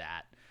didn't do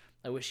that.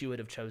 I wish you would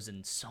have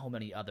chosen so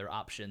many other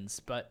options,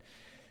 but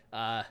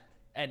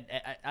and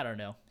I don't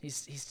know. He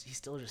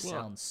still just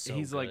sounds so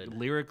he's good. Like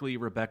lyrically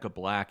Rebecca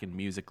Black and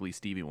musically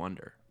Stevie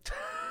Wonder.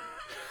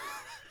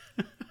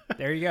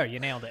 There you go. You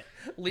nailed it.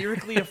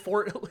 Lyrically a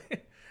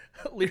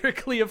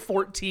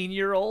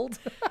 14-year-old.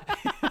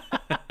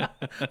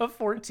 A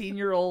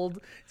 14-year-old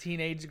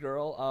teenage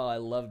girl. Oh, I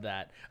love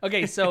that.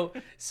 Okay, so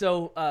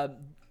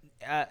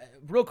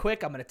real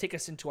quick, I'm going to take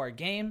us into our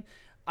game.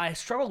 I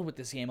struggled with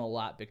this game a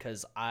lot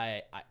because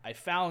I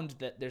found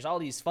that there's all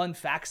these fun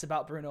facts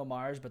about Bruno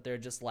Mars, but they're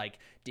just like,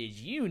 did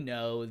you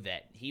know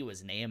that he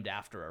was named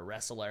after a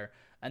wrestler?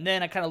 And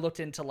then I kind of looked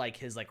into like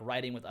his like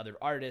writing with other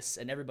artists,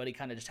 and everybody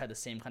kind of just had the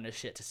same kind of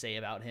shit to say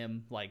about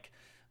him. Like,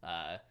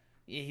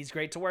 he's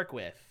great to work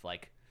with.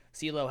 Like,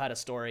 CeeLo had a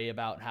story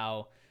about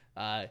how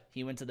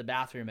he went to the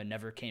bathroom and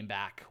never came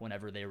back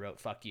whenever they wrote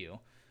 "fuck you,"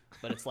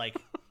 but it's like,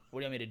 what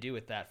do you want me to do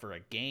with that for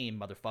a game,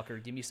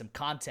 motherfucker? Give me some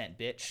content,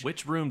 bitch.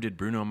 Which room did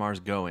Bruno Mars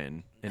go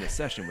in a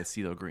session with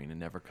CeeLo Green and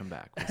never come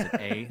back? Was it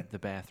A, the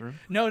bathroom?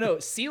 No,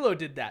 CeeLo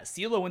did that.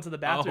 CeeLo went to the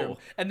bathroom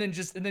and then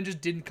just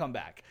didn't come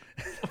back.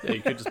 Yeah,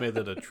 you could just made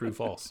that a true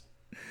false.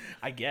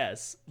 I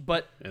guess,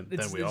 but And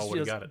then we all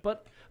would've got it.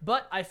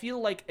 But I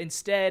feel like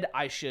instead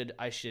I should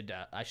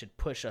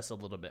push us a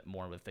little bit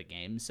more with the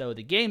game. So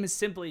the game is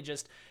simply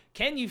just,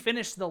 can you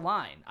finish the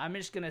line? I'm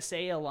just gonna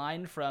say a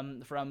line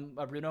from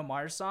a Bruno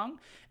Mars song,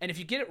 and if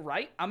you get it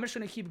right, I'm just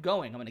gonna keep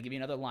going. I'm gonna give you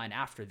another line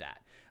after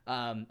that,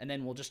 and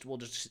then we'll just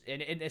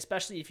and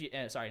especially if you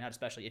not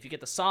especially if you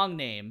get the song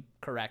name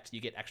correct,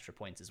 you get extra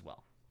points as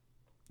well.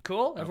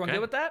 Cool. Everyone Okay.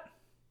 good with that?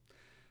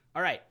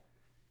 All right.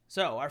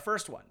 So our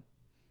first one.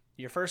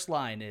 Your first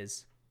line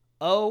is,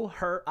 "Oh,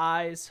 her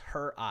eyes,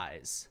 her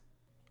eyes."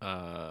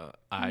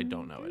 I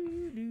don't know it.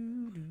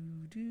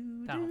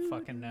 I don't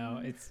fucking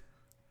know.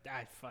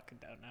 I fucking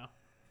don't know.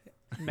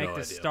 No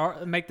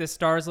idea. Make the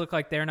stars look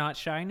like they're not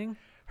shining.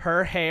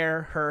 Her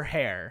hair, her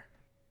hair.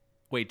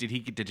 Wait,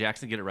 did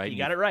Jackson get it right? You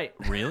got it right.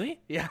 Really?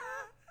 Yeah.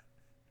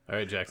 All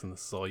right, Jackson,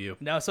 this is all you.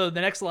 No, so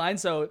the next line,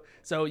 so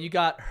you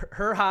got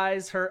her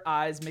eyes,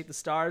 make the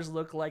stars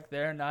look like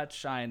they're not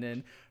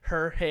shining.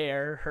 Her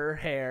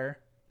hair.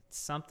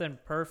 Something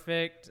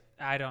perfect.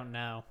 I don't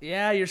know.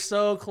 Yeah, you're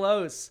so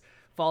close.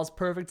 Falls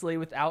perfectly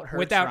without her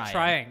Without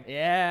trying.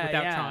 Yeah,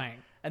 Without yeah. trying.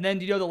 And then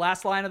do you know the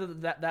last line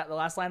of the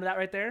last line of that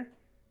right there?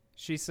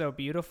 She's so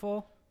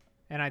beautiful,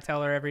 and I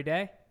tell her every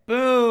day.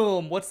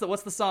 Boom. What's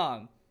the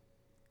song?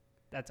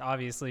 That's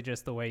obviously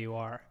just the way you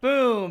are.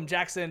 Boom.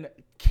 Jackson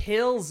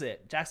kills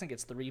it. Jackson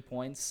gets 3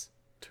 points.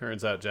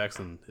 Turns out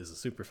Jackson is a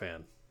super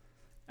fan.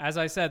 As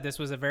I said, this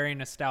was a very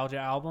nostalgia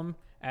album.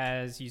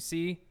 As you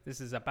see, this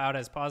is about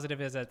as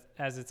positive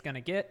as it's going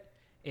to get.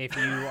 If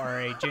you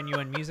are a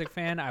genuine music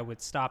fan, I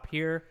would stop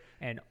here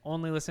and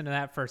only listen to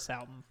that first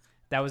album.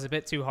 That was a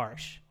bit too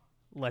harsh.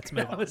 Let's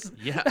move on.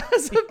 Yeah. That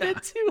was a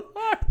bit too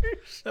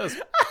harsh. That was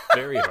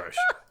very harsh.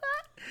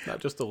 Not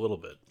just a little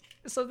bit.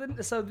 So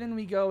then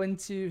we go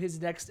into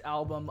his next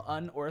album,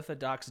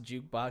 Unorthodox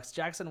Jukebox.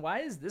 Jackson,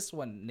 why is this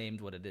one named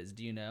what it is?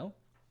 Do you know?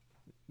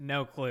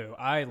 No clue.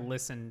 I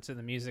listened to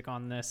the music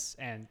on this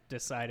and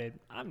decided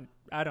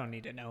I don't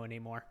need to know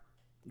anymore.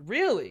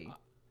 Really?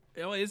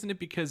 Well, isn't it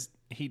because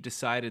he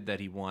decided that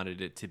he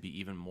wanted it to be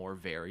even more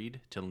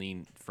varied, to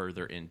lean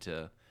further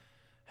into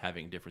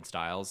having different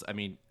styles? I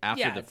mean,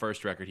 after Yeah. the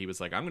first record, he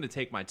was like, I'm going to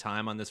take my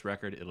time on this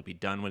record. It'll be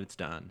done when it's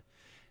done.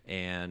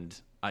 And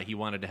he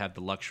wanted to have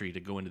the luxury to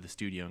go into the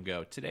studio and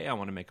go, today I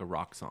want to make a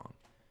rock song.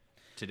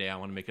 Today I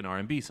want to make an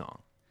R&B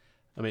song.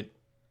 I mean,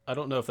 I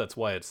don't know if that's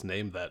why it's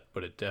named that,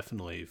 but it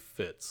definitely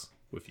fits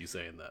with you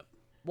saying that.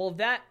 Well,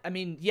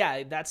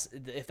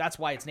 if that's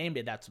why it's named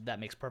it, that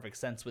makes perfect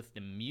sense with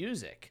the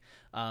music,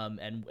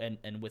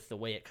 and with the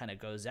way it kind of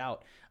goes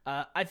out.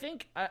 I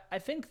think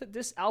that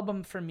this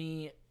album for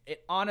me,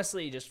 it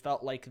honestly just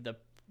felt like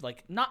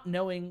not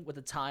knowing with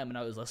the time when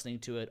I was listening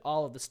to it,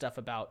 all of the stuff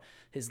about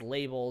his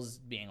labels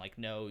being like,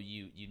 no,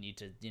 you need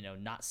to,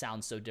 not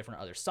sound so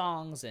different other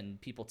songs, and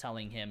people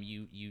telling him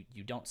you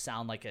don't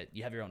sound like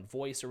you have your own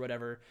voice or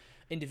whatever,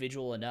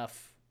 individual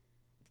enough,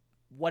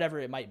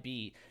 whatever it might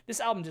be. This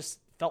album just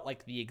felt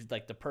like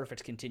the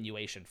perfect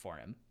continuation for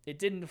him. It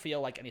didn't feel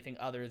like anything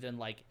other than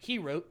like he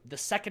wrote the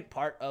second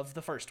part of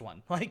the first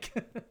one. Like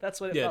that's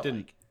what it felt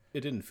like.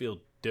 It didn't feel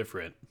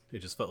different. It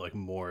just felt like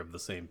more of the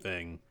same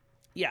thing.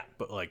 Yeah.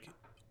 But like,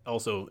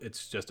 also,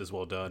 it's just as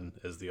well done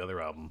as the other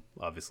album.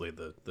 Obviously,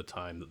 the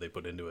time that they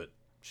put into it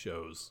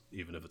shows,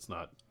 even if it's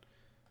not,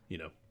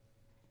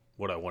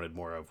 what I wanted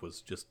more of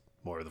was just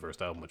more of the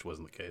first album, which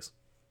wasn't the case.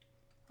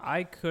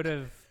 I could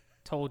have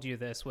told you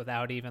this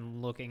without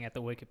even looking at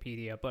the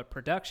Wikipedia, but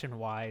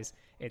production-wise,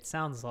 it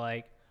sounds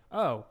like,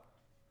 Mark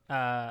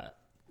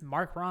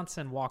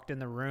Ronson walked in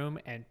the room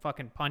and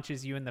fucking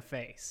punches you in the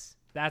face.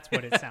 That's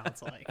what it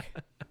sounds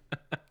like.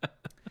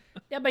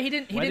 Yeah, but he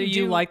didn't. Whether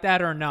you like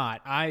that or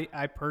not,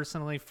 I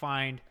personally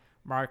find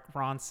Mark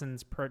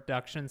Ronson's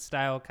production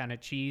style kind of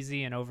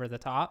cheesy and over the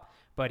top.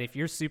 But if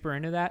you're super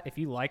into that, if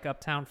you like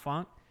Uptown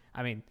Funk,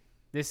 I mean,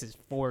 this is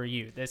for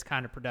you. This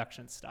kind of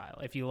production style.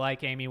 If you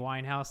like Amy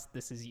Winehouse,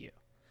 this is you.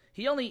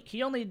 He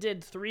only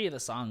did 3 of the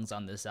songs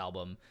on this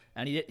album,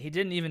 and he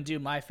didn't even do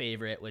my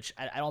favorite, which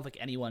I don't think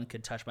anyone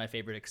could touch my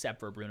favorite except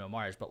for Bruno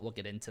Mars. But we'll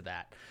get into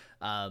that.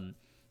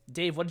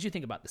 Dave, what did you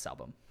think about this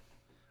album?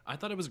 I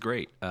thought it was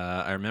great.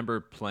 I remember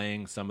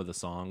playing some of the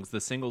songs.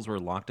 The singles were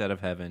Locked Out of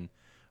Heaven,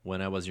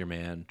 When I Was Your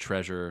Man,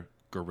 Treasure,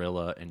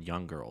 Gorilla, and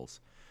Young Girls.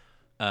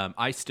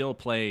 I still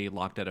play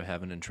Locked Out of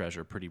Heaven and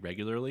Treasure pretty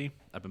regularly.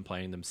 I've been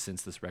playing them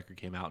since this record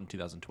came out in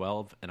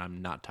 2012, and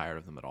I'm not tired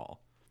of them at all.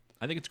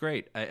 I think it's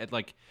great. I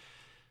like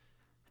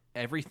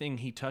everything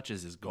he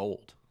touches is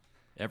gold.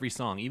 Every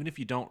song, even if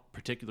you don't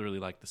particularly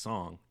like the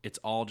song, it's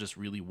all just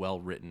really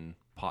well-written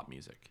pop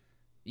music.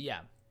 Yeah.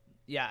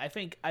 Yeah, I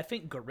think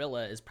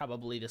Gorilla is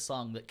probably the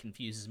song that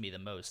confuses me the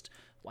most.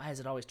 Why is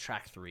it always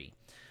track 3?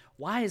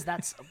 Why is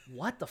that?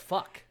 What the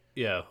fuck?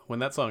 Yeah, when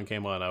that song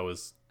came on, I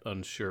was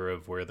unsure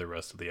of where the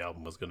rest of the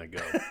album was going to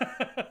go.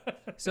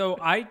 So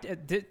I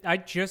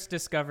just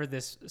discovered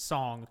this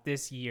song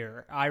this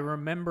year. I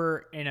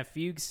remember in a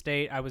fugue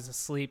state, I was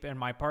asleep, and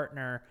my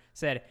partner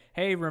said,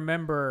 "Hey,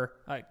 remember?"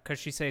 Because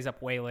she stays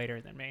up way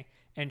later than me,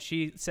 and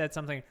she said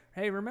something.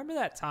 "Hey, remember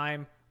that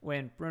time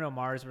when Bruno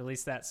Mars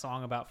released that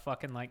song about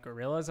fucking like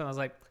gorillas, and I was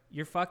like,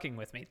 you're fucking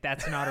with me.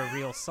 That's not a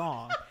real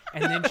song.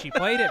 And then she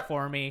played it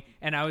for me,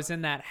 and I was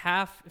in that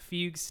half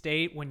fugue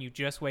state when you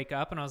just wake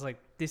up, and I was like,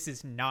 this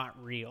is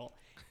not real.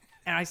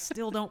 And I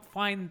still don't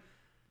find,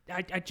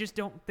 I just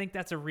don't think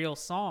that's a real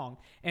song.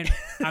 And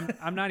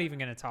I'm not even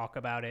going to talk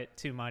about it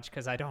too much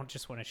because I don't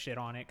just want to shit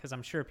on it because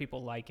I'm sure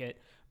people like it.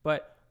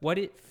 But what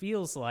it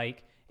feels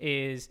like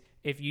is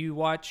if you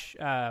watch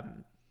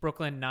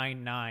Brooklyn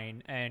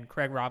Nine-Nine and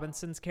Craig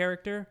Robinson's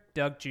character,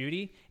 Doug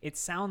Judy, it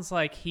sounds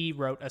like he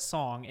wrote a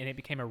song and it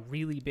became a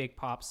really big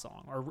pop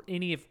song, or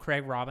any of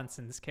Craig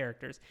Robinson's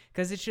characters.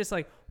 Because it's just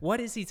like, what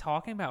is he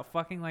talking about?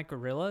 Fucking like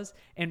gorillas?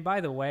 And by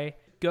the way,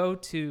 go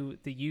to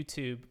the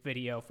YouTube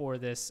video for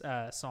this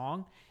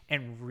song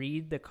and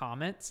read the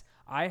comments.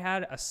 I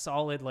had a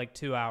solid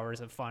 2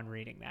 hours of fun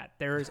reading that.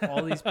 There's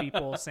all these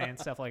people saying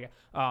stuff like,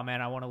 oh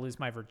man, I want to lose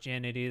my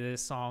virginity to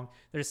this song.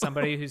 There's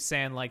somebody who's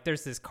saying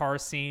there's this car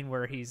scene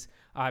where he's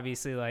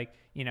obviously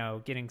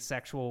getting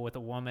sexual with a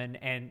woman,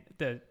 and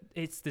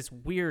it's this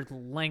weird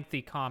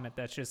lengthy comment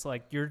that's just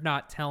like, you're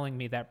not telling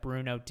me that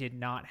Bruno did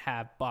not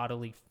have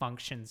bodily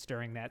functions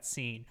during that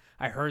scene.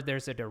 I heard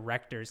there's a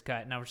director's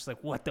cut, and I was just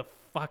like, what the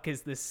fuck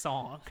is this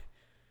song?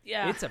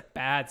 Yeah. It's a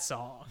bad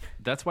song.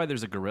 That's why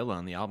there's a gorilla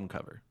on the album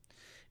cover.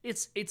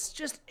 It's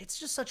just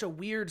such a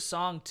weird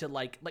song to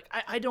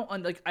I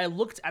don't I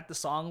looked at the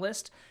song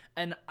list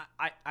and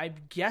I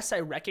guess I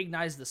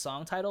recognized the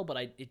song title, but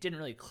it didn't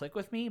really click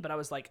with me. But I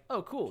was like,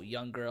 oh cool,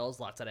 Young Girls,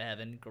 Locked Out of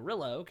Heaven,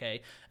 Gorilla,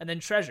 okay, and then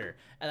Treasure,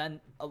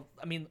 and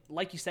then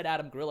like you said,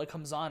 Adam, Gorilla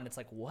comes on and it's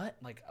like, what,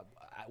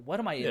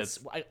 what am I? Yeah,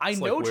 I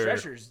know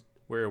Treasure's.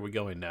 Where are we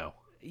going now?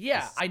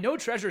 Yeah, I know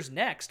Treasure's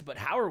next, but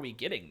how are we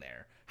getting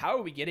there? How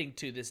are we getting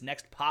to this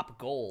next pop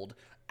gold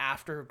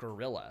after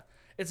Gorilla?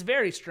 It's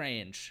very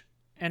strange.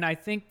 And I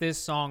think this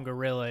song,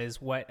 Gorilla, is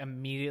what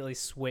immediately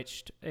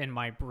switched in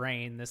my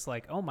brain. This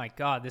oh my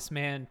God, this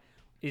man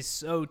is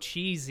so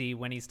cheesy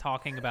when he's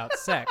talking about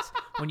sex.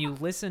 When you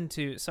listen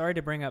to, sorry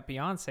to bring up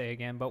Beyonce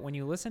again, but when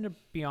you listen to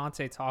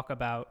Beyonce talk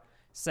about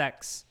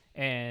sex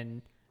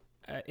and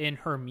in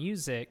her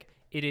music,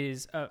 it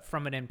is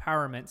from an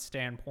empowerment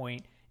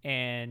standpoint,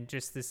 and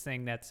just this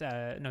thing that's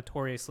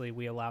notoriously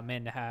we allow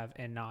men to have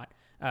and not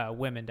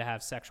women to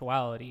have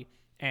sexuality,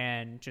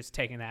 and just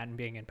taking that and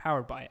being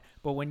empowered by it.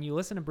 But when you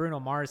listen to Bruno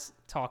Mars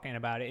talking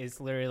about it,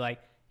 it's literally like,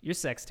 your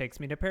sex takes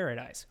me to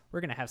paradise. We're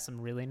going to have some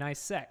really nice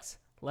sex.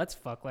 Let's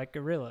fuck like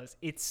gorillas.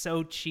 It's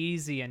so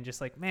cheesy and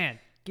just man,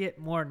 get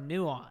more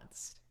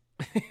nuanced.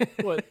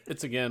 Well,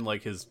 it's again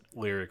his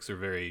lyrics are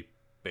very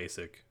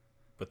basic,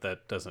 but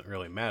that doesn't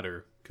really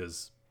matter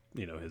because,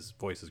 his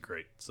voice is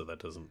great. So that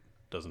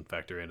doesn't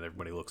factor in.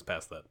 Everybody looks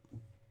past that.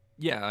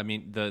 Yeah, I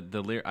mean,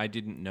 the I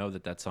didn't know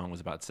that song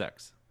was about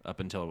sex up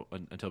until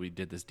we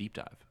did this deep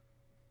dive.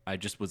 I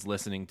just was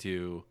listening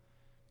to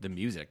the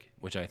music,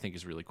 which I think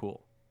is really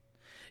cool.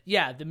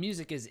 Yeah, the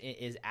music is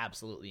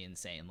absolutely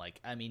insane.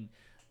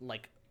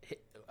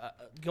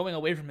 Going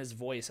away from his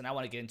voice, and I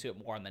want to get into it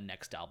more on the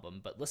next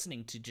album, but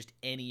listening to just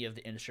any of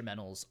the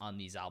instrumentals on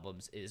these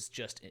albums is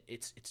just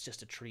it's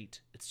just a treat.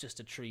 It's just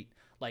a treat.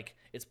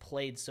 It's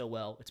played so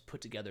well, it's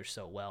put together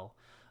so well.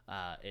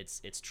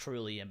 It's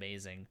truly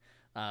amazing.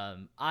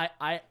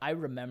 I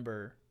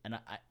remember, and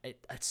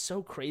it's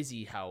so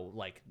crazy how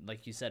like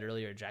you said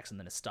earlier, Jackson,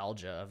 the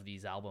nostalgia of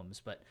these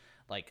albums, but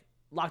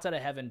Locked Out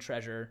of Heaven,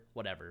 Treasure,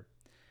 whatever.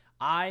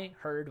 I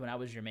heard When I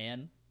Was Your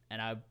Man,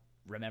 and I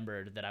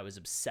remembered that I was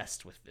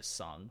obsessed with this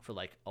song for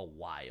a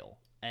while,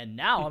 and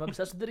now I'm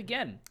obsessed with it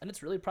again, and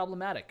it's really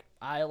problematic.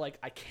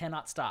 I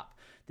cannot stop.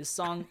 This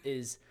song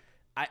is.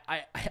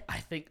 I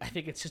think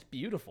it's just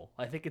beautiful.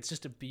 I think it's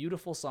just a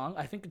beautiful song.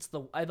 I think it's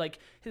the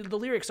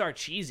lyrics are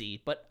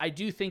cheesy, but I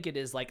do think it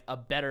is a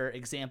better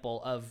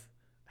example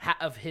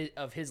of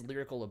his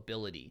lyrical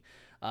ability.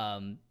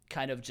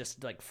 Kind of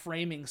just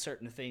framing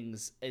certain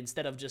things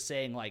instead of just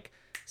saying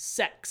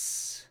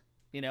sex.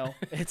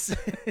 It's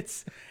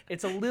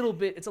a little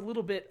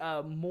bit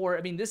more.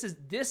 I mean, this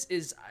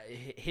is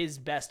his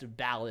best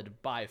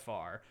ballad by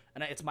far,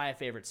 and it's my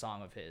favorite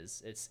song of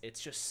his.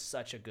 It's just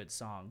such a good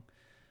song.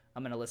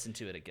 I'm gonna listen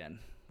to it again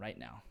right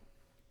now.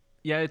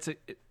 Yeah, it's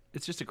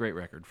just a great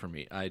record for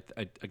me. I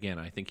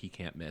think he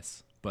can't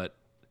miss. But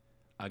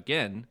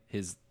again,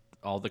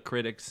 all the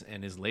critics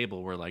and his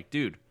label were like,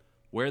 dude,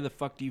 where the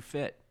fuck do you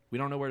fit? We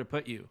don't know where to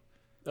put you.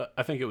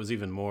 I think it was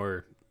even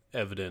more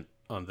evident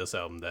on this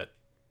album that,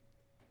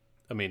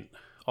 I mean,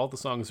 all the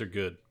songs are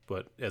good,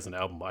 but as an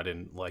album, I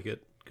didn't like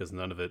it because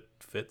none of it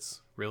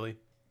fits really,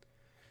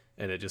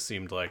 and it just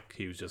seemed like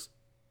he was just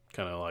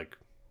kind of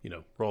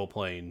role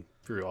playing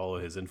through all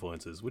of his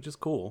influences, which is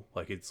cool.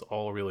 It's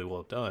all really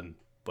well done,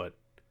 but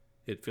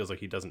it feels like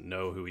he doesn't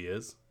know who he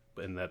is,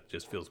 and that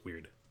just feels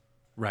weird.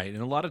 Right.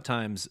 And a lot of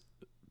times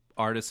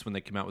artists, when they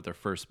come out with their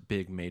first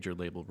big major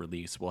label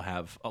release, will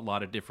have a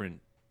lot of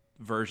different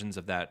versions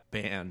of that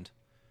band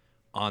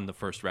on the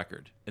first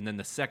record. And then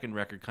the second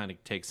record kind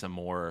of takes a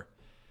more,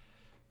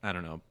 I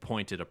don't know,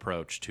 pointed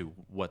approach to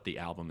what the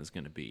album is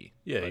going to be.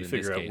 Yeah, but you in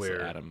figure this out case,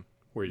 where Adam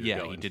where you're Yeah,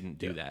 going. he didn't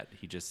do that.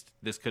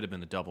 This could have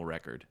been a double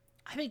record.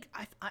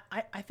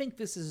 I think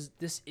this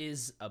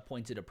is a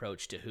pointed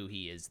approach to who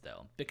he is,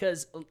 though,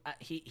 because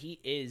he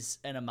is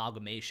an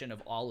amalgamation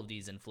of all of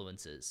these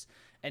influences,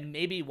 and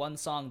maybe one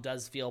song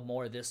does feel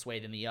more this way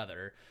than the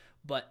other,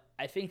 but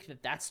I think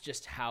that's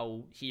just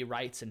how he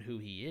writes and who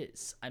he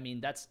is. I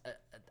mean,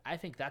 I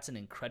think that's an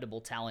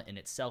incredible talent in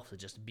itself, to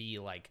just be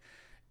like,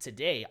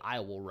 today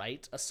I will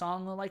write a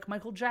song like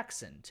Michael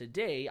Jackson.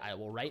 Today I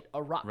will write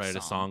a rock song. Write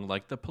a song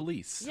like The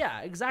Police.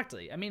 Yeah,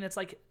 exactly. I mean, it's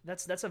like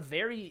it's a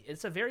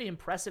very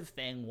impressive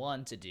thing,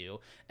 one, to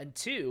do, and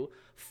two,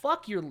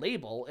 fuck your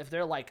label if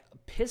they're like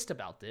pissed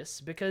about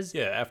this, because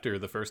Yeah, after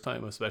the first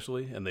time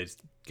especially, and they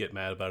just get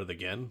mad about it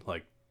again.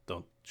 Like,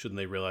 shouldn't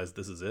they realize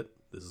this is it?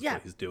 This is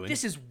what he's doing.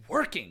 This is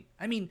working.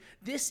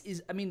 This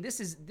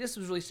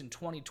was released in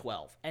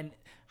 2012, and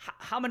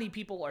how many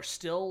people are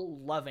still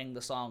loving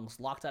the songs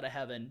Locked Out of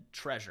Heaven,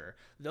 Treasure?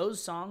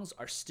 Those songs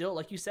are still,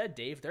 like you said,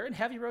 Dave, they're in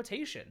heavy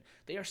rotation.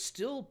 They are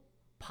still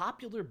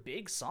popular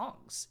big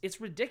songs.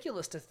 It's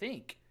ridiculous to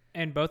think.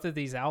 And both of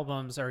these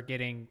albums are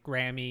getting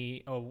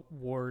Grammy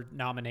Award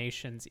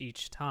nominations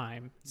each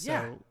time. So,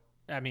 Yeah.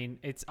 I mean,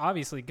 it's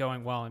obviously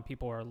going well and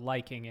people are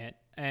liking it.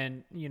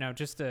 And,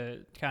 just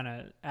to kind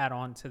of add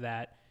on to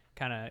that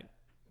kind of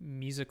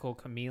musical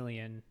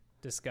chameleon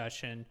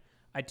discussion,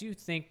 I do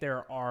think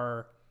there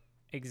are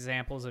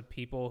examples of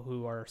people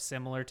who are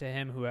similar to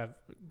him, who have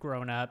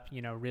grown up,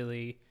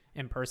 really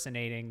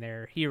impersonating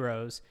their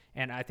heroes.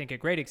 And I think a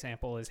great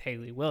example is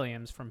Hayley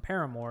Williams from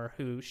Paramore,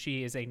 who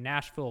she is a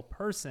Nashville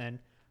person,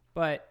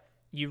 but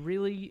you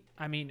really,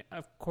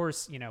 of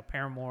course,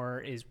 Paramore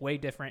is way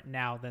different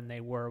now than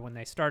they were when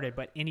they started,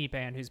 but any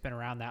band who's been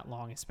around that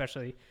long,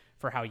 especially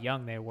for how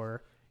young they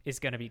were, is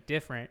going to be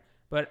different.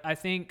 But I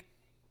think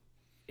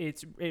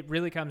it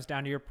really comes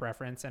down to your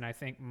preference, and I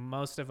think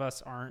most of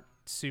us aren't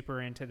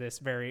super into this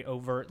very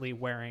overtly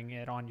wearing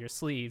it on your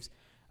sleeves.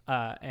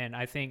 And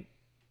I think,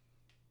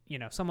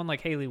 someone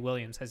like Hayley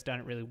Williams has done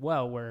it really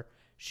well, where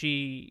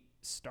she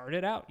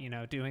started out,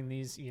 doing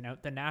these,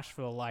 the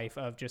Nashville life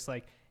of just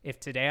like, if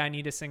today I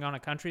need to sing on a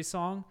country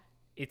song,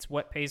 it's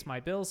what pays my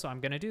bills, so I'm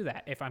going to do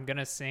that. If I'm going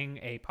to sing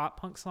a pop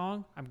punk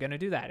song, I'm going to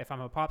do that. If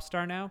I'm a pop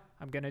star now,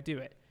 I'm going to do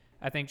it.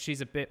 I think she's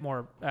a bit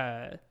more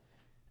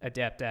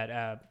adept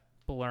at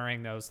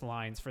blurring those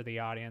lines for the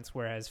audience,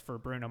 whereas for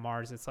Bruno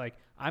Mars, it's like,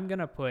 I'm going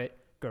to put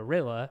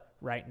Gorilla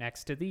right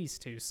next to these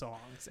two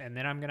songs, and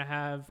then I'm going to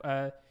have,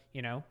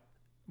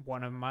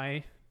 one of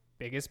my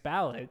biggest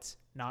ballads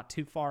not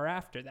too far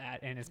after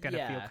that, and it's going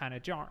to feel kind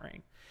of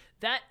jarring.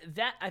 That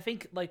I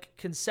think, like,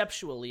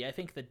 conceptually, I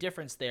think the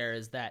difference there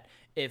is that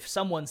if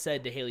someone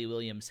said to Hayley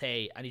Williams,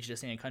 hey, I need you to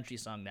sing a country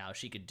song now,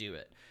 she could do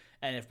it.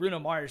 And if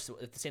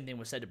the same thing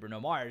was said to Bruno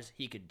Mars,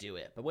 he could do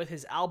it. But with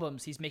his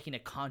albums, he's making a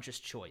conscious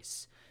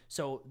choice.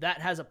 So that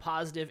has a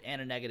positive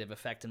and a negative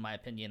effect, in my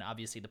opinion.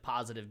 Obviously, the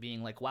positive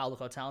being like, wow,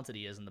 look how talented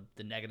he is. And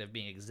the negative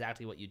being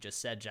exactly what you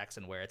just said,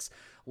 Jackson, where it's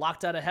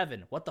Locked Out of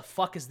Heaven. What the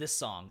fuck is this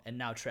song? And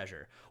now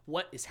Treasure.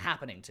 What is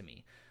happening to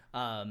me?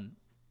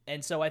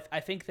 And so I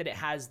think that it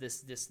has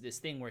this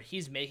thing where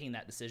he's making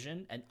that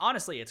decision. And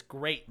honestly, it's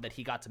great that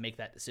he got to make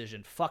that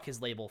decision. Fuck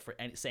his label for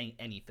saying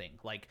anything.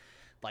 Like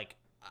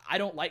I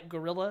don't like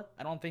Gorilla.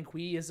 I don't think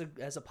we as a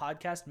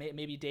podcast,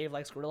 maybe Dave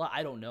likes Gorilla.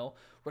 I don't know.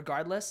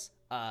 Regardless,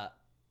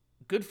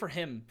 good for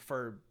him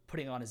for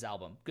putting on his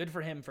album. Good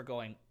for him for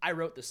going, I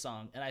wrote this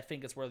song and I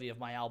think it's worthy of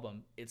my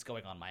album. It's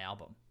going on my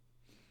album.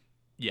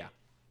 Yeah.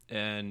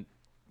 And,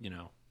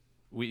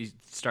 we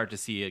start to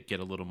see it get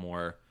a little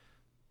more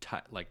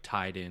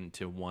tied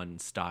into one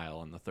style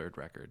on the third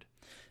record.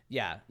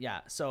 Yeah.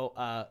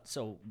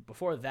 So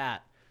before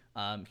that,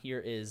 here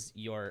is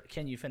your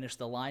Can You Finish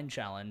the Line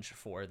challenge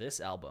for this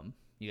album.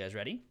 You guys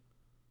ready?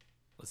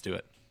 Let's do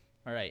it.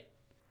 All right.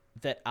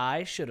 That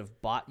I should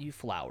have bought you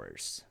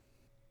flowers.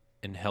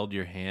 And held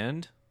your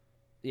hand?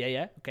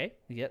 Yeah. Okay.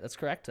 Yeah, that's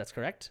correct.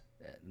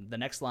 The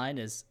next line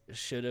is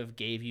should have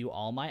gave you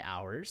all my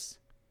hours.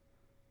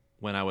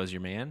 When I was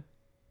your man?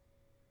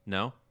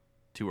 No?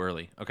 Too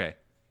early. Okay.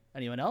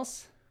 Anyone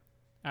else?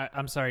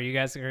 I'm sorry, you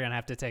guys are going to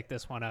have to take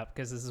this one up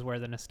because this is where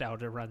the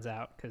nostalgia runs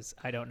out because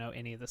I don't know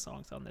any of the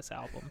songs on this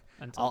album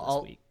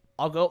until this week.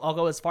 I'll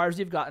go as far as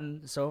you've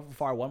gotten so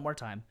far one more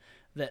time.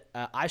 That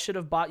I should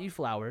have bought you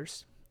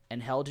flowers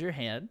and held your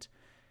hand.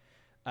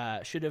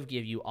 Should have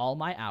give you all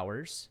my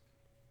hours.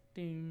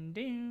 Doom,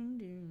 doom,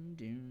 doom,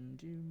 doom,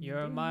 doom,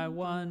 You're doom. my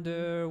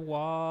wonder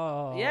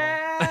wall.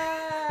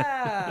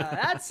 Yeah,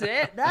 that's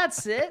it.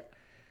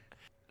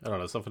 I don't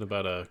know, something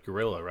about a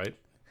gorilla, right?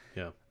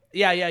 Yeah.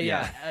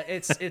 Yeah.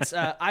 It's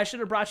I should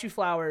have brought you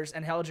flowers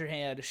and held your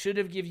hand. Should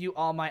have give you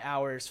all my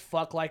hours.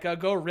 Fuck like a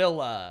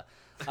gorilla.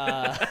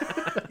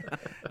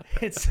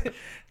 It's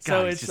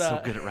just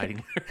so good at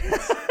writing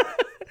lyrics.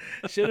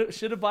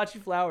 should have bought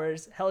you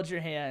flowers, held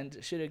your hand.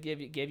 Should have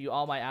gave you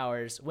all my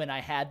hours when I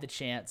had the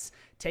chance.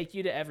 Take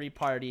you to every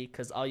party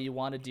because all you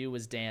want to do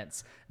was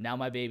dance. Now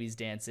my baby's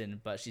dancing,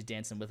 but she's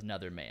dancing with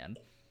another man.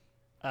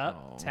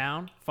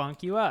 Uptown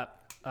funk you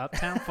up.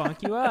 Uptown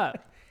funk you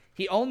up.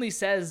 He only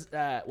says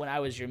 "When I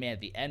Was Your Man" at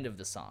the end of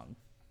the song.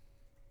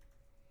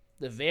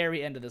 The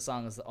very end of the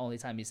song is the only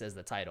time he says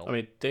the title. I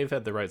mean, Dave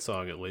had the right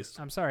song at least.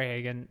 I'm sorry,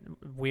 Hagen.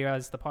 We,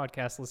 as the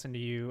podcast, listened to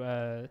you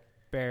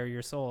bare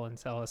your soul and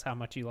tell us how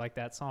much you like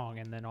that song,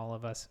 and then all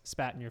of us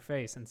spat in your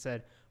face and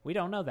said, we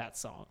don't know that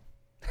song.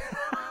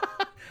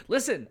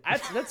 Listen,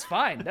 that's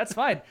fine. That's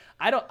fine.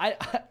 I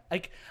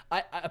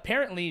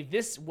apparently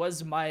this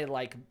was my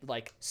like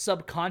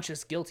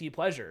subconscious guilty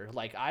pleasure.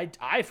 Like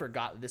I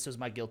forgot this was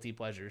my guilty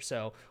pleasure.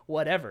 So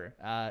whatever.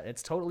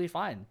 It's totally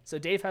fine. So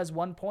Dave has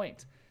 1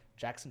 point.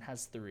 Jackson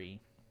has 3.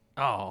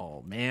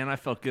 Oh man, I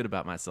felt good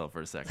about myself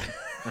for a second.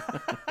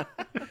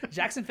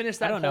 Jackson finished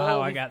that. I don't know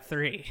how I got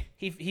 3.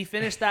 He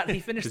finished that. He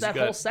finished that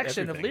whole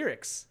section of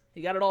lyrics.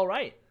 He got it all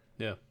right.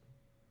 Yeah.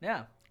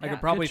 Yeah. I could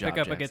probably Good job,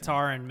 pick up a Jackson.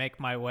 guitar and make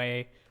my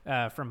way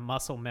from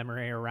muscle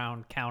memory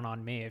around "Count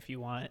on Me" if you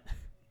want.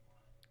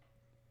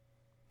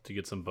 To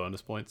get some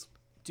bonus points.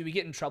 Do we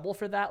get in trouble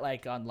for that?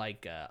 Like on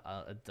like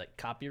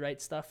copyright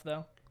stuff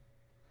though?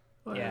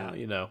 Well, Yeah.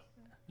 you know.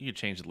 You could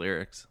change the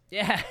lyrics.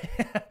 Yeah.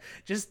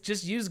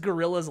 just use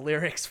Gorilla's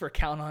lyrics for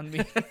 "Count on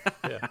Me."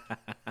 Yeah.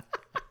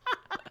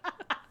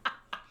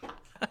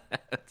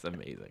 That's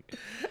amazing.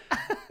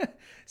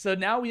 So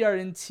now we are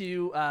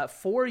into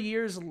 4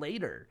 years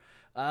later.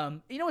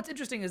 You know what's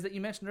interesting is that you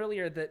mentioned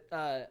earlier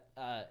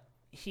that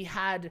he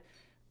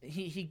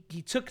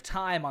took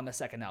time on the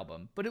second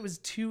album, but it was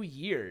 2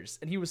 years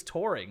and he was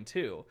touring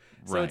too.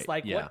 So it's Right,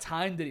 like, yeah. what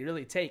time did he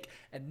really take?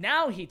 And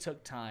now he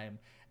took time,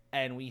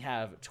 and we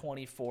have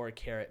 24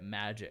 Karat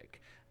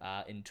Magic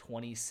in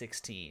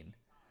 2016.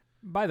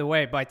 By the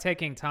way, by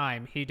taking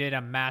time, he did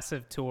a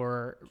massive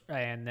tour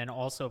and then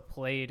also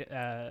played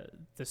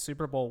the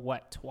Super Bowl,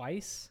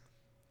 twice?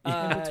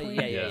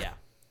 Yeah.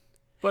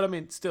 But I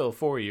mean, still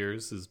 4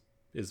 years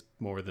is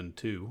more than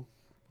 2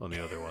 on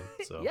the other one.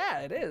 So Yeah,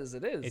 it is.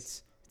 It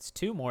is. It's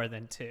 2 more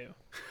than 2.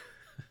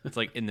 It's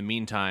like in the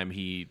meantime,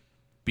 he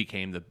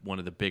became one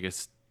of the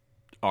biggest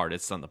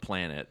artists on the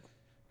planet.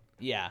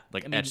 Yeah.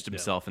 Like I mean, etched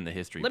himself in the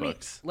history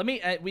books.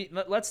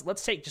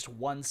 Let's take just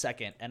 1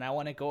 second, and I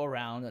want to go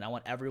around and I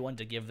want everyone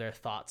to give their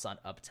thoughts on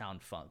Uptown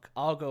Funk.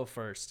 I'll go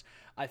first.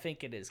 I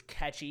think it is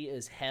catchy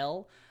as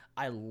hell.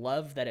 I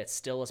love that it's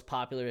still as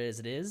popular as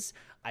it is.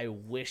 I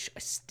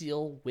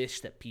still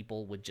wish that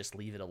people would just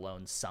leave it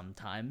alone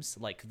sometimes.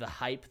 Like the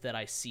hype that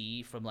I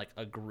see from like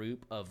a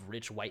group of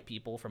rich white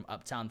people from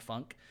Uptown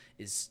Funk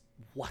is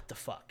what the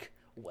fuck?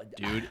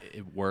 Dude,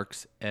 it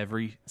works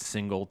every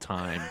single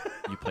time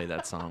you play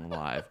that song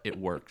live. It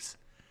works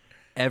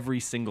every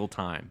single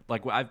time.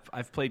 Like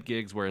I've played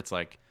gigs where it's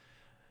like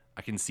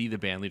I can see the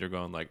band leader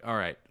going like, all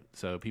right,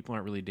 so people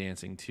aren't really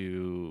dancing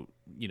to,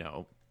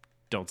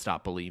 Don't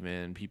Stop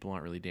Believin'. People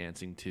aren't really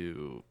dancing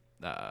to,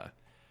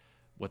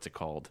 what's it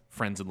called?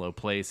 Friends in Low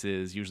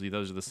Places. Usually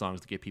those are the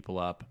songs that get people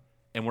up.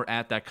 And we're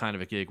at that kind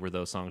of a gig where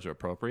those songs are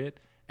appropriate.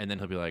 And then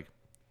he'll be like,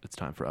 it's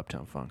time for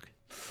Uptown Funk.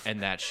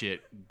 And that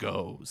shit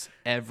goes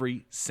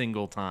every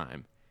single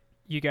time.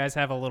 You guys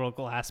have a little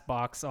glass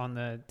box on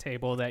the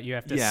table that you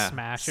have to Yeah,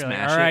 smash. You're like,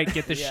 smash all it. right,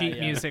 get the sheet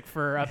music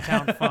for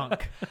Uptown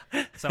Funk.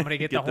 Somebody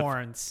get the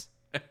horns.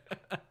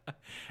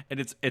 And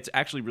it's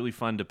actually really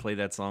fun to play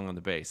that song on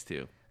the bass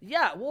too.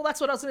 Yeah, well,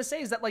 that's what I was gonna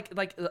say. Is that like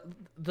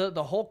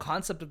the whole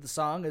concept of the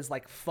song is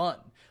like fun.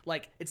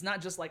 Like it's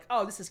not just like,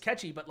 oh, this is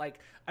catchy, but like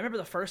I remember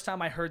the first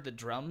time I heard the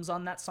drums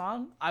on that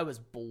song, I was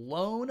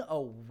blown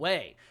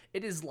away.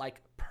 It is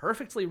like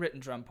perfectly written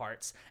drum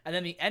parts, and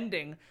then the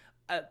ending,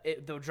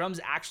 the drums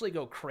actually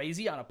go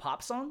crazy on a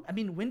pop song. I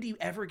mean, when do you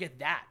ever get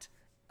that?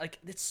 Like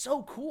it's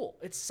so cool.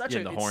 It's such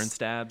The horn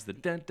stabs, the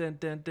dun dun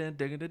dun dun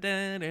dun dun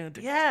dun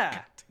dun.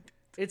 Yeah.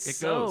 It's It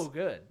so goes.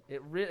 good.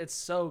 It's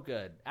so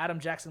good. Adam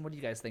Jackson, what do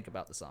you guys think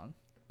about the song?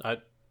 I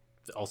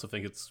also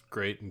think it's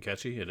great and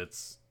catchy, and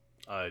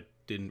I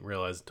didn't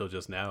realize until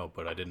just now,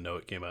 but I didn't know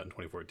it came out in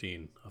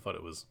 2014. I thought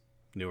it was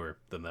newer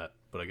than that,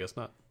 but I guess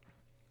not.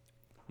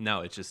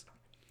 No, it's just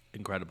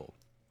incredible.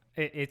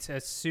 It's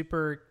a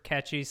super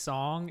catchy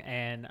song,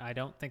 and I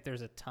don't think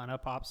there's a ton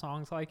of pop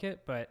songs like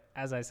it. But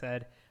as I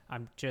said,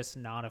 I'm just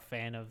not a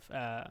fan of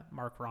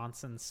Mark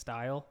Ronson's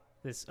style,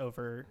 this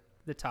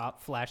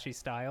over-the-top, flashy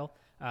style.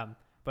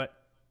 But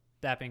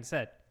that being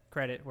said,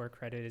 credit where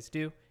credit is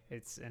due.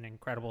 It's an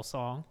incredible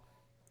song.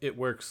 It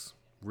works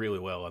really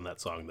well on that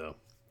song, though,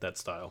 that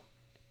style.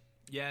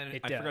 Yeah, and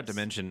It I forgot to does.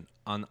 mention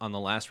on the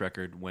last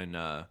record when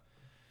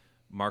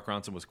Mark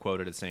Ronson was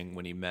quoted as saying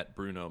when he met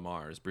Bruno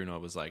Mars, Bruno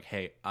was like,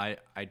 hey, I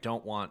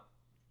don't want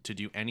to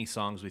do any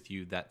songs with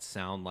you that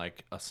sound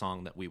like a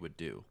song that we would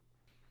do.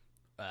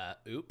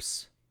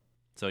 Oops.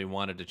 So he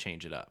wanted to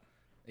change it up.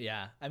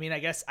 Yeah, I mean, I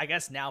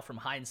guess now from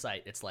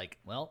hindsight, it's like,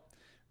 well,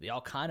 they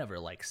all kind of are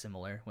like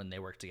similar when they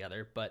work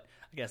together, but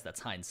I guess that's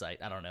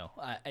hindsight. I don't know.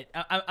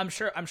 I'm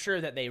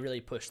sure that they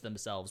really pushed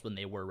themselves when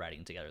they were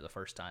writing together the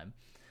first time.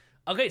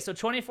 Okay, so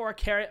 24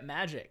 Karat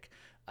Magic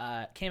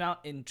came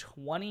out in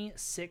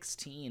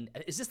 2016.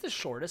 Is this the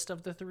shortest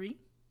of the three?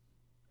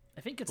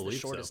 I think it's the Believe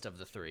so. shortest of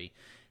the three,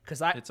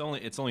 because It's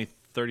only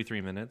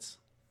 33 minutes,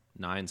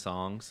 9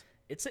 songs.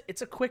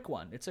 It's a quick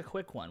one. It's a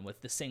quick one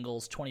with the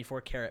singles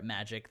 24 Karat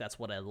Magic, That's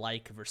What I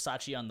Like,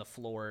 Versace on the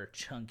Floor,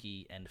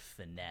 Chunky, and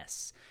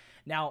Finesse.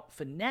 Now,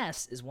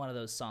 Finesse is one of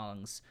those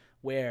songs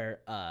where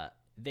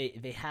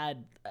they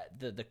had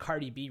the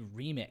Cardi B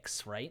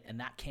remix, right? And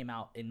that came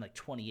out in like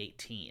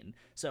 2018.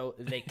 So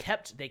they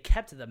kept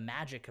the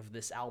magic of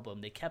this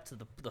album. They kept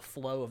the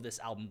flow of this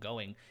album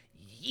going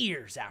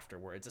years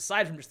afterwards.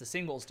 Aside from just the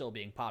singles still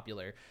being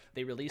popular,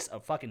 they released a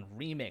fucking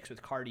remix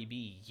with Cardi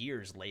B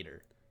years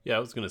later. Yeah, I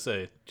was gonna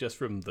say, just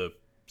from the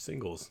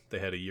singles, they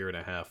had a year and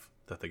a half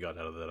that they got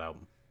out of that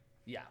album.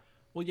 Yeah.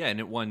 Well, yeah, and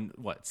it won,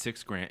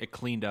 6 Grammys? It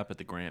cleaned up at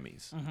the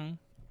Grammys. Mm-hmm.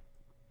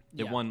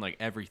 It won, like,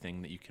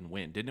 everything that you can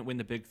win. Didn't it win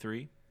the big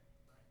 3?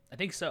 I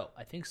think so.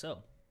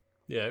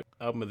 Yeah,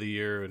 album of the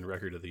year and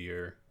record of the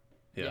year.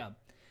 Yeah.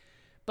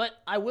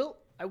 But I will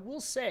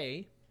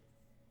say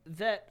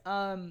that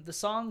the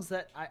songs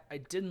that I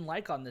didn't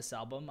like on this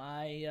album,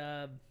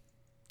 I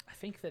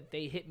think that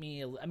they hit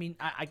me. I mean,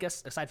 I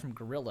guess aside from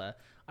Gorilla,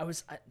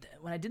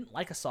 when I didn't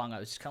like a song, I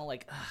was just kind of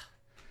like,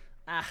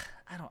 I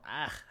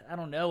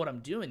don't know what I'm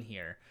doing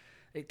here.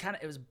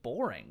 It was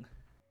boring.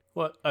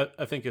 Well,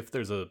 I think if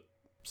there's a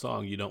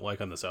song you don't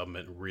like on this album,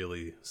 it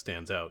really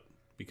stands out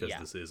because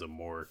this is a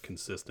more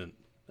consistent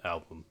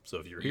album. So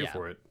if you're here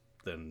for it,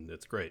 then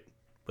it's great.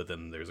 But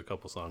then there's a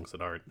couple songs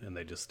that aren't, and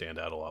they just stand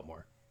out a lot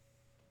more.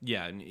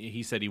 Yeah, and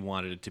he said he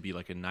wanted it to be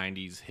like a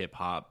 90s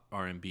hip-hop,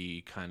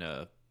 R&B kind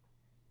of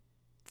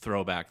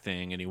throwback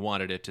thing, and he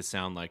wanted it to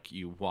sound like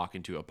you walk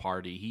into a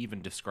party. He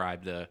even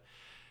described the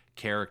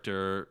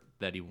character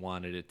that he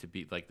wanted it to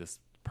be like this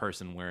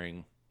person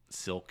wearing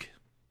silk,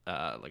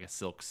 like a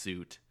silk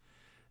suit,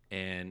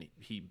 and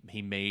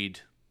he made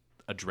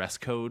a dress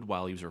code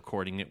while he was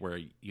recording it where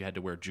you had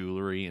to wear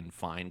jewelry and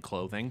fine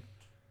clothing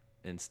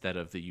instead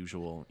of the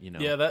usual,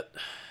 Yeah,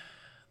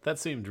 that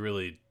seemed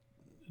really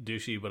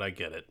douchey, but I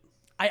get it.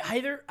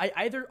 I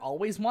either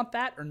always want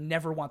that or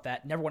never want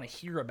that. Never want to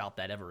hear about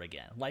that ever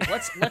again. Like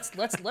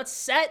let's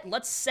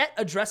set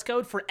a dress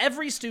code for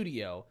every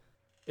studio.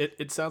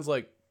 It seems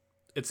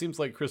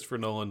like Christopher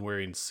Nolan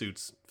wearing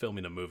suits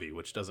filming a movie,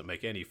 which doesn't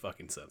make any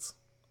fucking sense.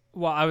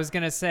 Well, I was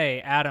going to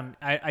say, Adam,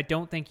 I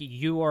don't think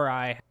you or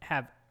I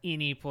have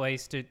any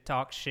place to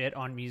talk shit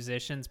on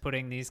musicians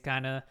putting these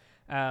kind of,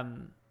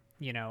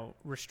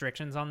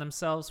 restrictions on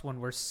themselves when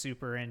we're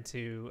super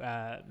into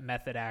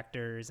method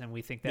actors and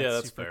we think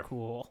that's super fair.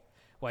 Cool.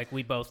 Like,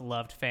 we both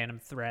loved Phantom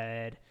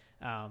Thread.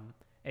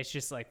 It's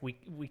just like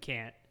we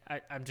can't.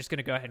 I'm just going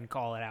to go ahead and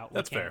call it out.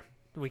 That's fair.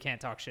 We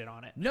can't talk shit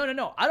on it.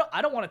 No.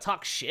 I don't want to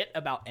talk shit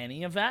about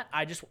any of that.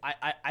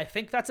 I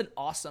think that's an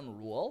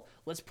awesome rule.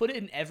 Let's put it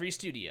in every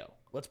studio.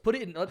 Let's put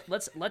it in.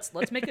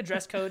 Let's make a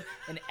dress code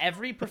in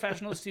every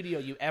professional studio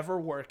you ever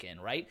work in.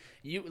 Right?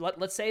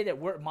 Let's say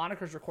that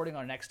Moniker's recording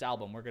our next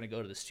album. We're gonna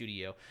go to the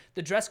studio.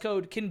 The dress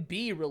code can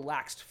be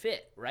relaxed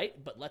fit, right?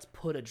 But let's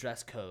put a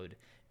dress code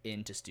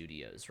into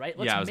studios, right?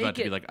 I was about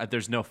to be like,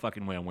 there's no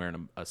fucking way I'm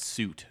wearing a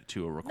suit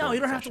to a recording. No,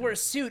 you don't have to session. wear a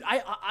suit.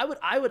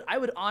 I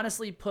would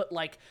honestly put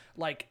like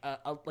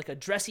a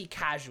dressy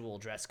casual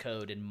dress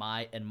code in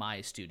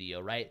my studio,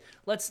 right?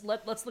 Let's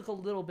look a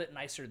little bit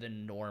nicer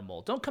than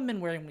normal. Don't come in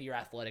wearing your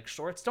athletic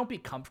shorts. Don't be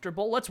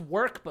comfortable. Let's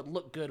work but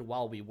look good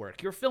while we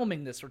work. You're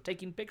filming this. We're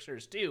taking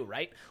pictures too,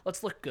 right?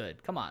 Let's look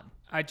good. Come on.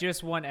 I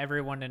just want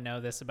everyone to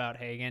know this about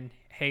Hagen.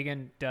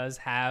 Hagen does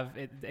have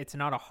it's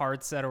not a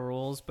hard set of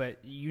rules, but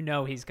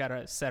he's got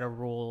a set of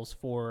rules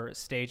for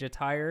stage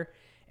attire,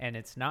 and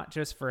it's not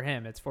just for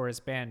him, it's for his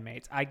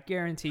bandmates. I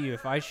guarantee you,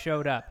 if I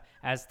showed up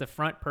as the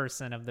front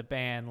person of the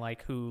band,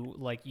 who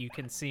you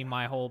can see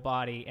my whole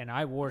body, and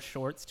I wore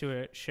shorts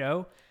to a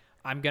show,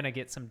 I'm gonna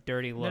get some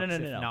dirty looks,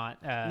 not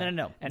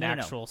an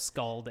actual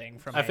scalding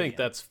from I think Hagen.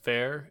 that's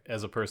fair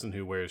as a person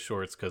who wears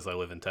shorts because I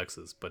live in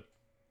Texas, but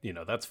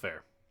that's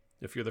fair.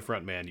 If you're the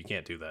front man, you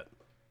can't do that.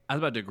 I was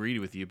about to agree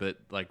with you, but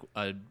like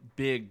a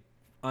big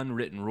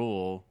unwritten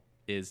rule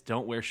is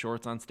don't wear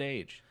shorts on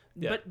stage.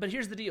 Yeah. But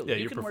here's the deal. Yeah,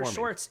 you you're can performing. wear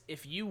shorts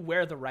if you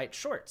wear the right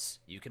shorts.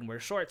 You can wear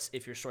shorts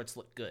if your shorts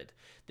look good.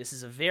 This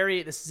is a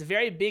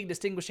very big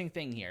distinguishing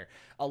thing here.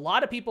 A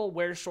lot of people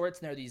wear shorts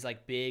and they're these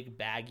like big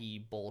baggy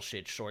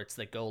bullshit shorts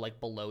that go like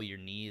below your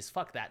knees.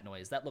 Fuck that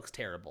noise. That looks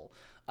terrible.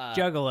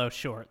 Juggalo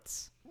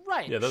shorts.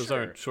 Right. Yeah, those sure.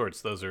 aren't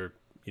shorts. Those are,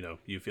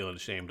 you feeling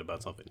ashamed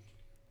about something.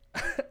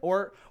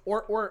 or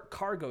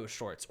cargo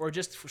shorts, or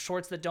just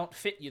shorts that don't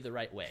fit you the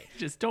right way.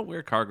 Just don't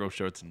wear cargo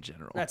shorts in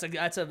general. That's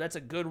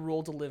a good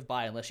rule to live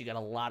by, unless you got a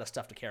lot of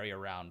stuff to carry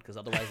around, because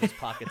otherwise those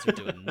pockets are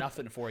doing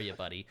nothing for you,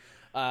 buddy.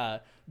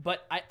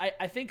 But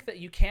I think that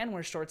you can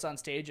wear shorts on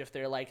stage if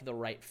they're like the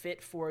right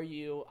fit for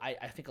you.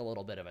 I think a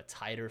little bit of a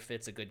tighter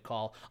fit's a good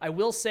call. I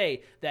will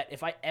say that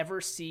if I ever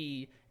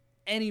see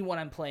anyone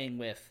I'm playing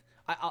with,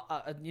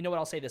 you know what?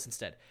 I'll say this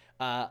instead.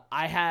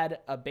 I had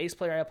a bass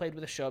player I played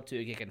with show up to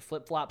a gig in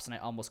flip-flops, and I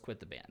almost quit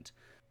the band.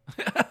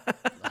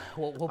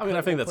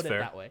 I think that's put it fair.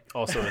 that way.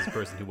 Also, as a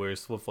person who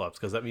wears flip flops,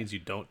 because that means you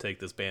don't take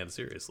this band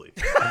seriously.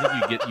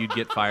 I think you'd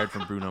get fired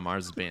from Bruno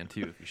Mars's band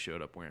too if you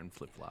showed up wearing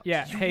flip flops.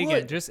 Yeah, Hagen,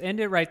 would. just end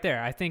it right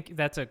there. I think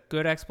that's a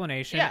good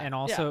explanation. Yeah, and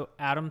also,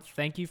 Adam,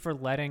 thank you for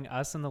letting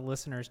us and the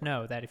listeners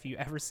know that if you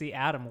ever see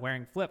Adam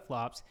wearing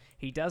flip-flops,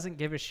 he doesn't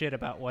give a shit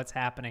about what's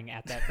happening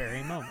at that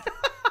very moment.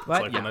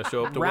 But like when I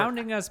show up to work.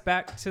 rounding us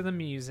back to the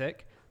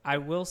music, I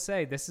will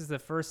say this is the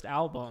first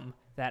album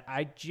that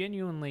I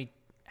genuinely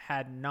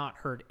had not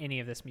heard any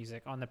of this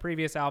music. On the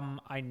previous album,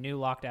 I knew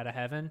Locked Out of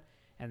Heaven,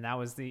 and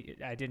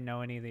I didn't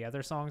know any of the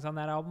other songs on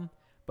that album,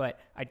 but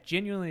I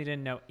genuinely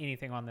didn't know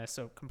anything on this,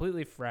 so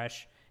completely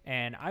fresh.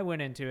 And I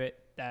went into it,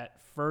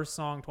 that first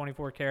song,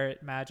 24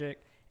 Karat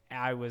Magic,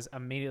 I was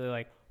immediately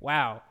like,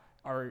 wow,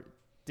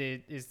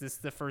 is this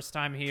the first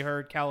time he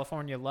heard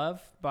California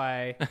Love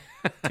by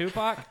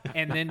Tupac?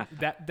 And then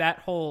that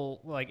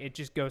whole, like, it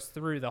just goes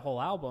through the whole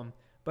album.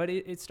 But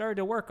it started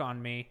to work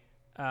on me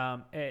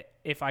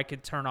if I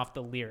could turn off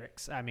the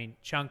lyrics. I mean,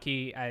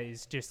 Chunky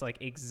is just, like,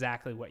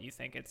 exactly what you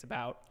think it's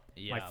about.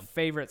 Yeah. My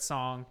favorite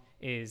song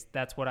is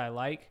That's What I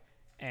Like,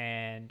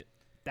 and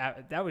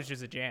that was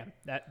just a jam.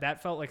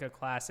 That felt like a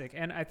classic.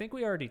 And I think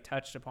we already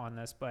touched upon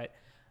this, but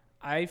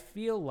I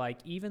feel like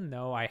even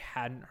though I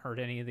hadn't heard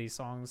any of these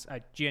songs,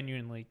 I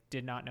genuinely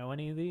did not know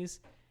any of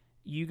these.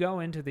 You go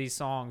into these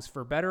songs,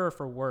 for better or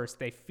for worse,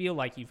 they feel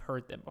like you've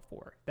heard them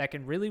before. That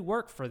can really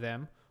work for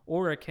them,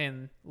 or it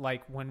can,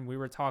 like when we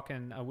were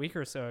talking a week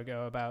or so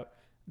ago about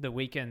The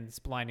Weeknd's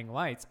Blinding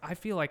Lights, I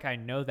feel like I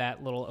know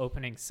that little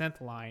opening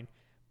synth line,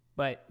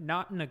 but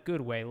not in a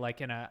good way,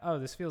 like in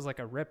this feels like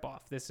a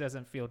ripoff. This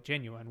doesn't feel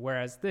genuine.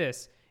 Whereas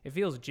this, it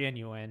feels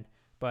genuine,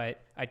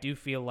 but I do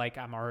feel like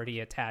I'm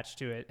already attached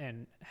to it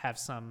and have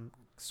some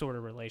sort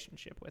of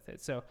relationship with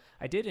it. So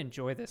I did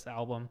enjoy this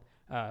album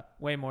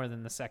way more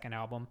than the second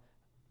album.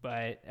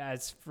 But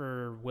as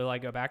for will I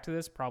go back to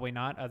this? Probably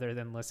not, other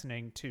than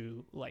listening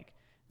to, like,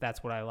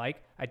 That's What I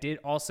Like. I did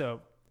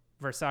also,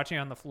 Versace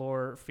on the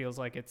Floor feels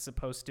like it's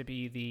supposed to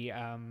be the,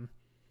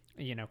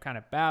 kind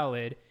of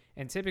ballad.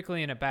 And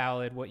typically in a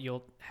ballad, what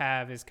you'll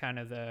have is kind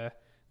of the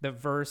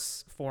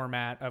verse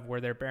format of where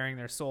they're bearing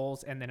their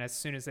souls, and then as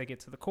soon as they get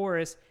to the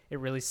chorus, it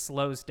really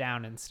slows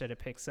down instead of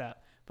picks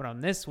up. But on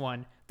this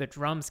one, the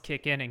drums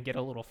kick in and get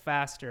a little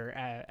faster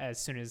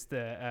as soon as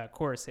the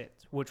chorus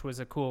hits, which was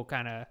a cool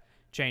kind of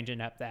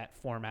changing up that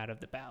format of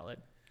the ballad.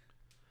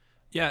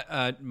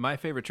 Yeah, my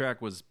favorite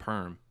track was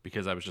Perm,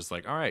 because I was just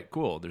like, all right,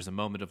 cool. There's a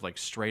moment of, like,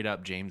 straight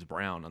up James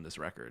Brown on this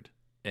record,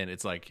 and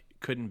it's like,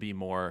 couldn't be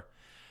more.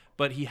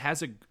 But he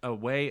has a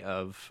way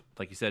of,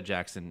 like you said,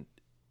 Jackson,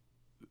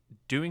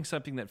 doing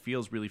something that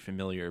feels really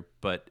familiar,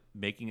 but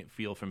making it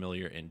feel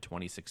familiar in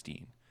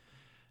 2016,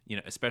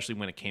 especially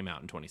when it came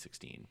out in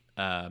 2016.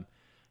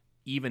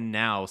 Even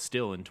now,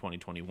 still in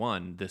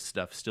 2021, this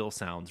stuff still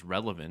sounds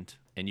relevant,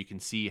 and you can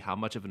see how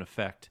much of an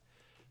effect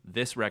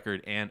this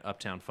record and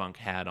Uptown Funk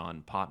had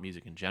on pop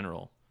music in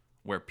general,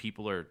 where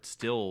people are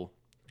still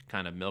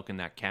kind of milking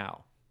that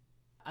cow.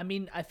 I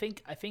mean, I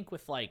think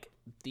with, like,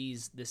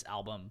 this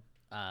album,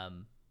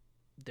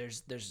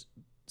 there's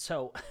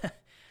so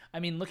I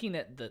mean, looking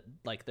at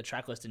the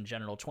track list in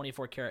general,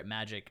 24 Karat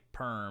Magic,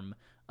 Perm,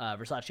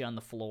 Versace on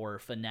the Floor,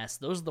 Finesse,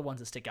 those are the ones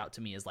that stick out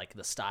to me as, like,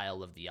 the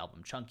style of the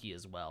album. Chunky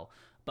as well.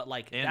 But,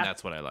 like,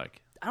 That's What I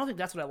Like. I don't think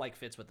That's What I Like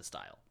fits with the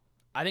style.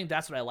 I think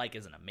That's What I Like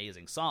is an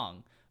amazing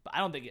song, but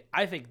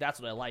I think That's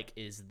What I Like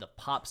is the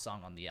pop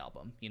song on the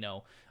album.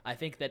 I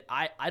think that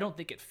I don't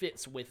think it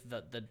fits with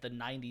the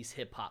 90s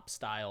hip hop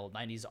style,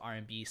 90s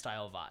R&B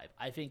style vibe.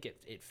 I think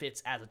it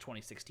fits as a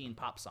 2016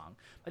 pop song.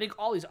 I think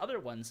all these other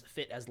ones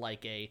fit as,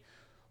 like, a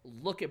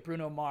look at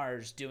Bruno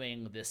Mars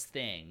doing this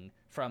thing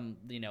from,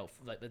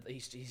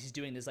 he's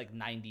doing this, like,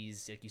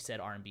 90s, like you said,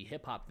 R&B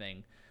hip hop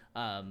thing.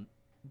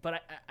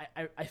 But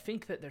I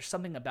think that there's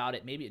something about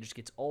it. Maybe it just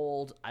gets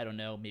old. I don't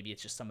know. Maybe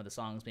it's just some of the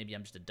songs. Maybe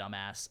I'm just a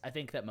dumbass. I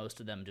think that most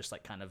of them just,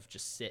 like, kind of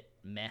just sit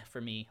meh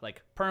for me.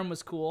 Like, Perm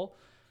was cool.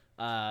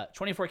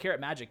 24 Karat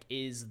Magic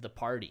is the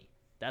party.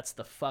 That's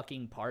the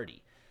fucking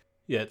party.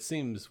 Yeah, it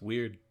seems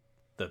weird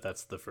that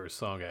that's the first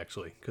song,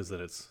 actually, because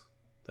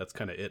that's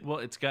kind of it. Well,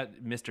 it's got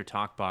Mr.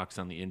 Talkbox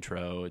on the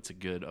intro. It's a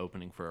good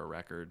opening for a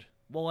record.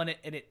 Well, and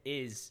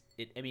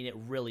it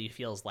really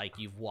feels like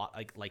you've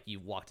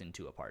walked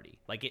into a party.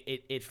 Like,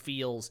 it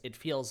feels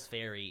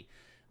very,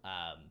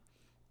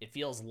 it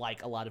feels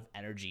like a lot of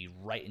energy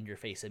right in your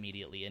face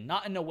immediately, and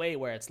not in a way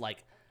where it's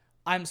like,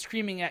 I'm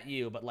screaming at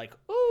you, but like,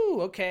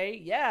 ooh, okay,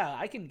 yeah,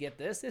 I can get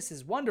this. This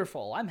is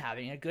wonderful. I'm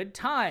having a good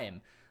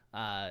time.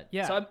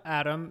 So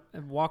Adam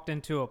walked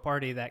into a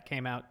party that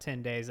came out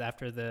 10 days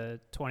after the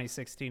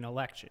 2016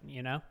 election,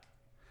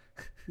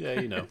 Yeah,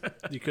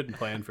 you couldn't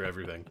plan for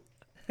everything.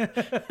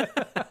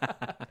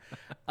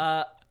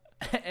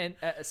 And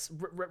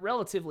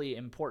relatively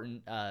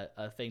important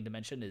thing to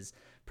mention is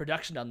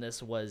production on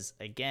this was,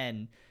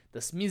 again, the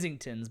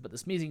Smeezingtons, but the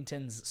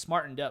Smeezingtons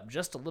smartened up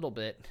just a little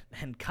bit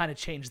and kind of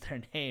changed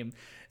their name,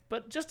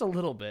 but just a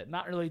little bit,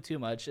 not really too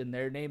much, and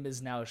their name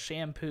is now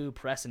Shampoo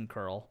Press and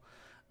Curl.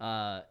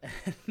 Uh,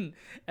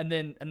 and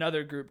then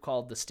another group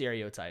called the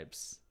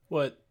Stereotypes.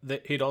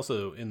 He'd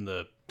also, in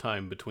the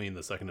time between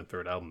the second and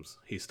third albums,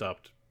 he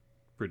stopped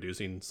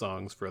producing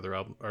songs for other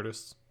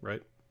artists,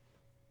 right?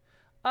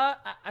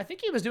 I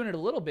think he was doing it a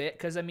little bit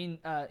because I mean,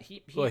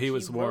 he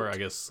was more, wrote, I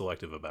guess,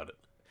 selective about it.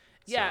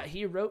 Yeah,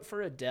 he wrote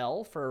for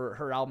Adele for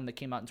her album that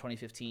came out in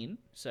 2015.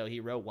 So he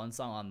wrote one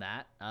song on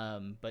that.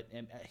 But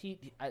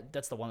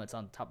that's the one that's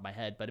on the top of my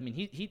head. But I mean,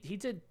 he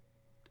did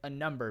a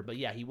number, but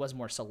yeah, he was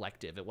more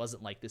selective. It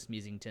wasn't like this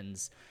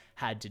Musingtons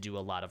had to do a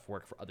lot of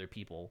work for other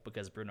people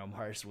because Bruno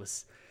Mars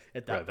was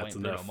at that point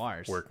Bruno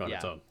Mars. Work on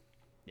its own.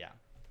 Yeah.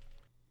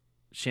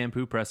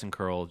 Shampoo, press, and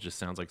curl just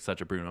sounds like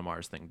such a Bruno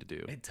Mars thing to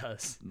do. It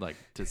does. Like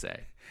to say.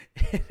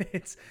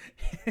 it's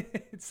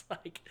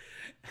like,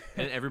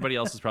 and everybody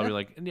else is probably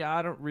like, yeah,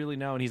 I don't really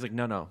know. And he's like,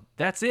 no,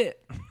 that's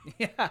it.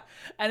 Yeah.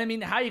 And I mean,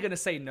 how are you gonna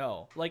say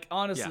no? Like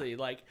honestly,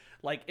 like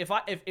if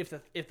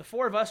the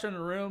four of us are in the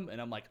room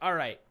and I'm like, all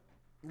right,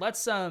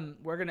 let's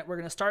we're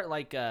gonna start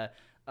like a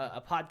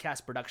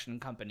podcast production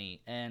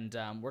company and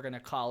we're gonna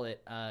call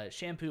it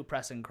Shampoo,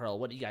 Press, and Curl.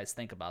 What do you guys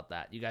think about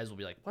that? You guys will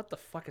be like, what the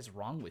fuck is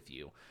wrong with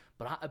you?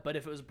 But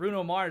if it was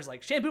Bruno Mars,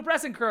 like Shampoo,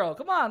 Press, and Curl,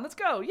 come on, let's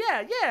go.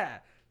 Yeah,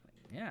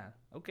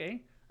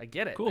 okay, I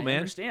get it. Cool, I man.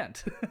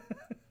 Understand.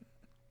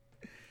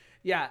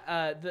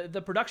 Yeah,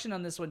 the production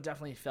on this one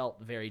definitely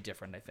felt very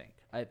different, I think.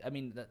 I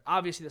mean,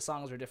 obviously the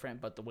songs are different,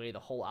 but the way the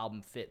whole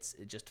album fits,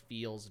 it just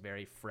feels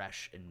very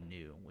fresh and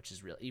new, which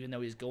is real. Even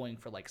though he's going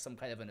for like some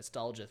kind of a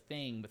nostalgia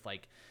thing with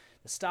like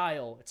the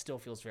style, it still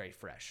feels very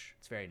fresh.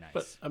 It's very nice.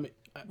 But I mean,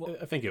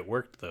 I think it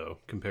worked though,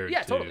 compared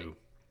to totally.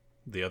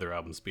 The other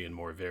albums being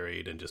more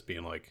varied and just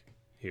being like,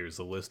 here's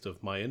a list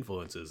of my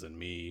influences and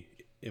me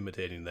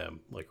imitating them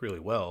like really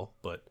well,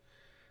 but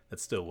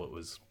that's still what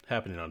was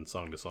happening on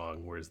Song to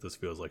Song, whereas this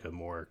feels like a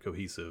more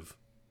cohesive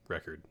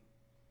record.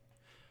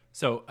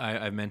 So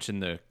I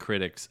mentioned the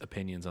critics'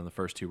 opinions on the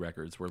first two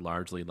records were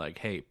largely like,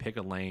 hey, pick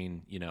a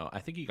lane. You know, I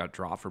think he got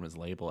dropped from his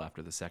label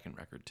after the second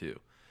record too.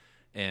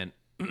 And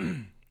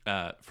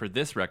for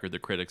this record, the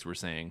critics were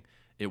saying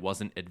it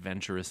wasn't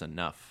adventurous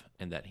enough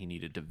and that he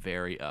needed to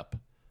vary up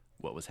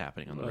what was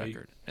happening on the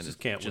record. And just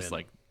can't win.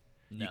 like,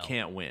 you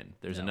can't win.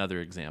 There's another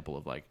example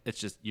of like, it's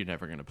just, you're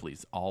never going to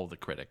please all the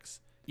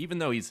critics. Even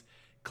though he's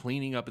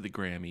cleaning up at the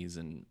Grammys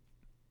and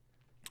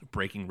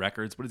breaking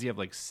records. What does he have,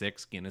 like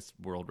 6 Guinness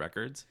World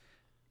Records?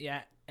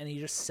 Yeah, and he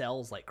just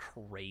sells like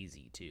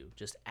crazy too.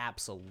 Just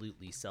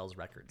absolutely sells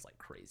records like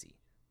crazy.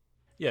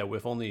 Yeah,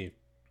 with only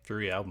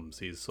 3 albums,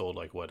 he's sold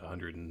like,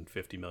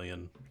 150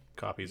 million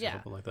copies or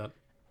something like that?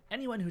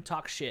 Anyone who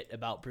talks shit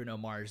about Bruno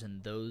Mars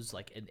and those,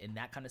 like, in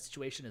that kind of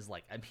situation is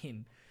like, I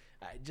mean...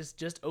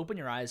 just open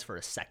your eyes for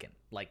a second.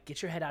 Like,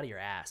 get your head out of your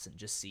ass and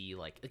just see,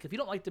 like if you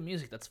don't like the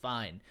music, that's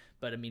fine.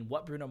 But I mean,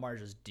 what Bruno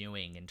Mars is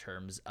doing in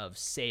terms of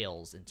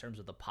sales, in terms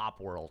of the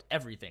pop world,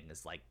 everything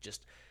is like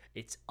just,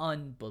 it's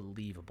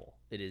unbelievable.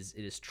 It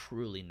is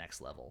truly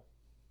next level.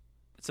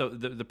 So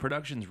the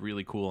production's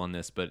really cool on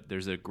this, but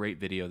there's a great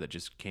video that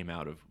just came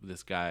out of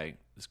this guy,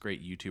 this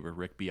great YouTuber,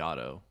 Rick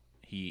Beato.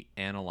 He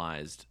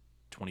analyzed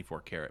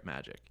 24 Karat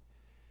Magic.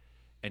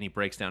 And he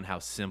breaks down how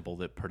simple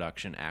the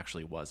production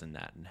actually was in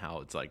that and how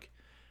it's like,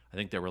 I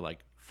think there were like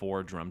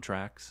 4 drum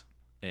tracks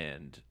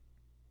and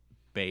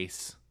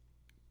bass,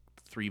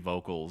 3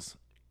 vocals,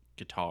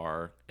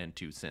 guitar, and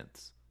 2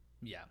 synths.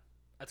 Yeah,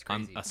 that's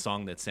crazy. On a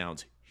song that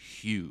sounds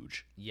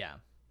huge. Yeah,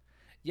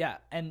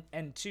 and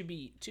to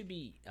be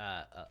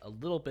a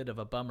little bit of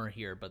a bummer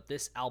here, but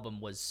this album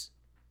was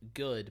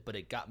good, but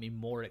it got me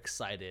more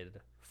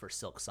excited for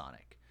Silk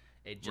Sonic.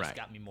 It just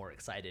got me more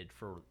excited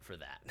for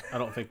that. I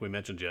don't think we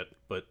mentioned yet,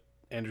 but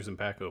Anderson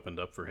 .Paak opened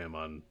up for him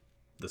on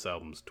this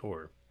album's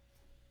tour,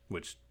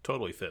 which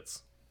totally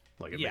fits.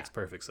 Like, it makes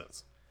perfect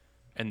sense.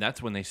 And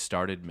that's when they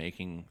started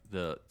making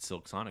the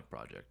Silk Sonic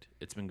project.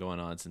 It's been going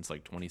on since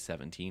like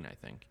 2017, I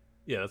think.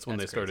 Yeah, that's when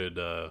they started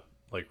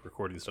like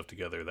recording stuff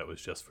together that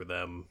was just for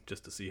them,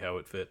 just to see how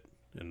it fit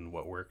and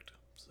what worked.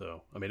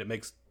 So, I mean, it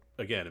makes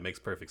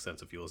perfect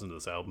sense if you listen to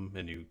this album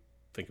and you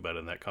think about it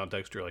in that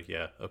context. You're like,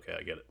 yeah, okay,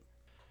 I get it.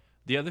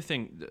 The other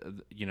thing,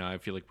 you know, I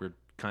feel like we're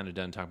kind of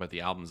done talking about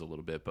the albums a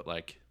little bit, but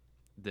like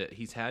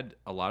he's had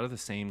a lot of the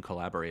same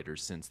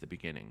collaborators since the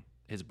beginning.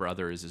 His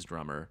brother is his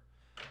drummer.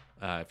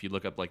 If you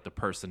look up like the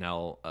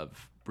personnel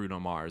of Bruno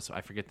Mars,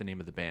 I forget the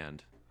name of the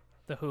band.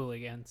 The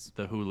Hooligans.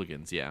 The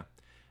Hooligans, yeah.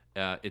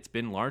 It's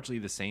been largely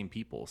the same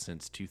people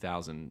since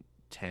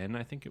 2010,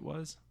 I think it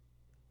was.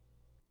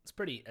 It's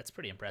pretty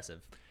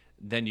impressive.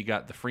 Then you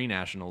got the Free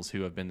Nationals,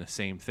 who have been the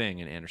same thing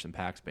in Anderson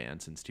 .Paak's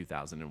band since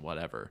 2000 and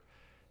whatever.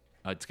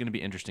 It's going to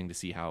be interesting to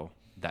see how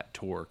that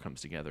tour comes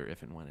together,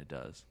 if and when it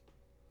does.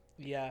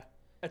 Yeah,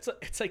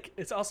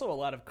 it's also a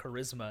lot of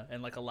charisma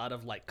and like a lot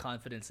of like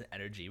confidence and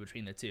energy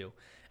between the two.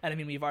 And I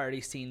mean, we've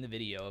already seen the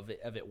video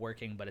of it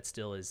working, but it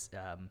still is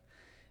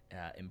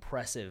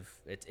impressive.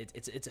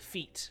 It's a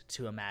feat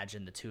to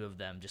imagine the two of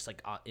them just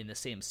like in the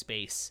same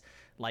space,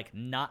 like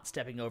not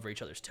stepping over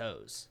each other's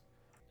toes.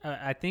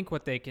 I think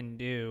what they can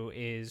do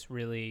is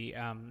really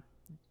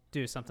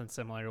do something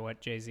similar to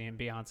what Jay-Z and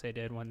Beyonce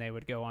did when they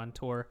would go on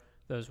tour.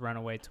 those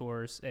runaway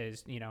tours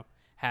is,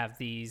 have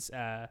these,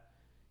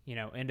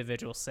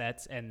 individual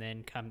sets and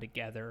then come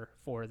together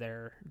for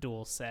their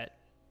dual set.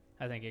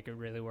 I think it could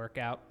really work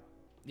out.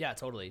 Yeah,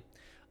 totally.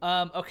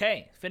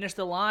 Okay, finish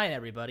the line,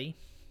 everybody.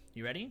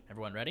 You ready?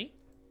 Everyone ready?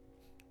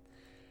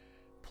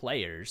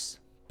 Players,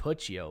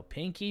 put yo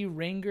pinky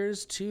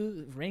rings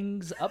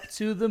up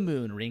to the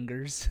moon,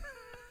 ringers.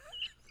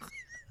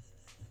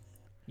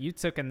 You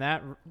took in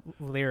that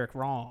lyric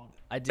wrong.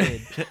 I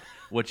did.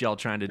 What y'all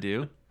trying to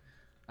do?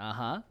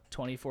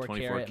 24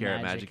 karat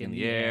karat magic in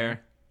the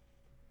air.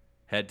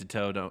 Head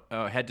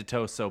to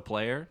toe, so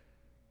player.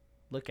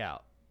 Look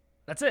out.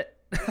 That's it.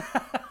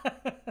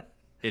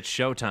 It's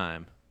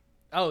showtime.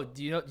 Oh,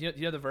 do you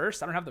know the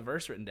verse? I don't have the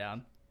verse written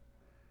down.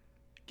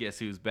 Guess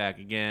who's back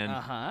again?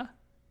 I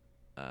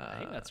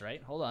think that's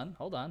right. Hold on.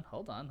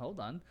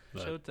 Showtime.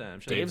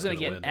 Dave's going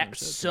to get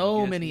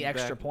so many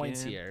extra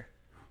points here.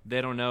 They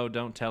don't know,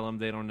 don't tell them.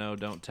 They don't know,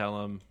 don't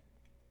tell them.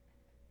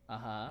 You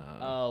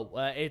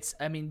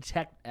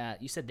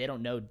said they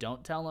don't know,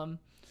 don't tell them.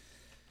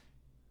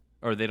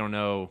 Or they don't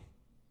know,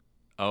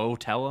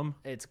 tell them.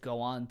 It's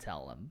go on,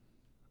 tell them.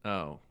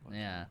 Oh.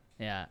 Yeah.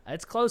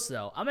 It's close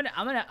though. I'm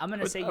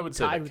gonna say you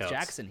tied with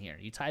Jackson here.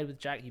 You tied with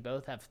Jack. You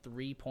both have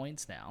 3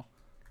 points now.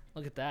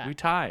 Look at that. We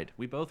tied.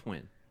 We both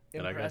win.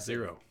 And I got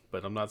 0,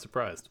 but I'm not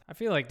surprised. I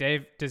feel like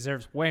Dave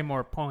deserves way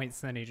more points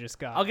than he just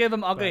got. I'll give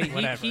him.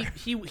 Whatever.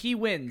 He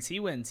wins.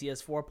 He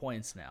has 4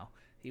 points now.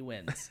 He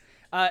wins.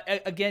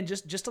 Again,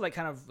 just to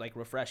kind of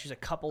refresh, here's a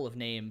couple of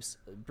names.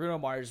 Bruno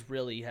Mars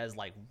really has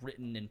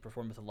written and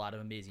performed with a lot of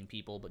amazing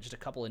people, but just a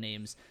couple of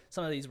names.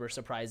 Some of these were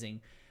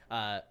surprising.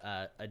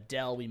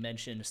 Adele, we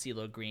mentioned,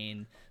 CeeLo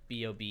Green,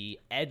 B.O.B.,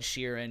 Ed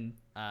Sheeran,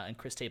 and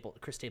Chris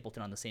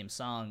Stapleton on the same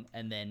song,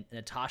 and then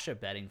Natasha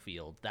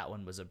Bedingfield. That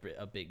one was a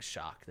big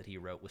shock that he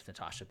wrote with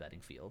Natasha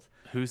Bedingfield.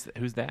 Who's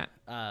that?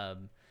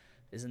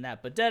 Isn't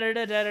that but da da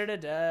da da da da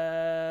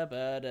da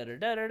da da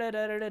da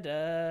da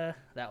da?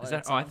 That was. I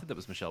thought that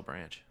was Michelle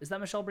Branch. Is that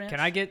Michelle Branch?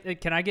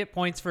 Can I get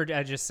points for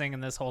just singing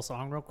this whole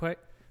song real quick?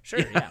 Sure.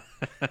 Yeah.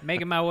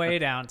 Making my way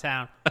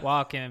downtown,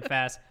 walking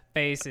fast.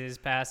 Faces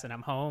passing,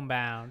 I'm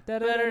homebound.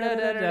 That's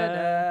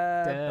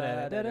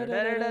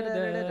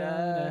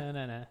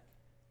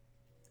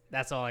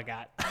all I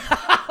got.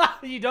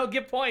 You don't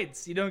get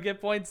points.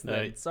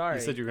 Then. Sorry.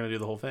 You said you were going to do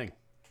the whole thing.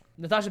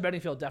 Natasha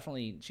Bedingfield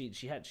definitely.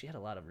 She had a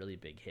lot of really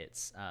big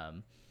hits.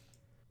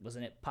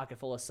 Wasn't it Pocket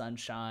Full of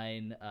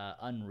Sunshine?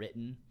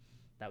 Unwritten.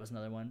 That was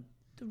another one.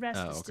 The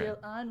rest is still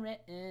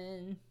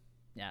unwritten.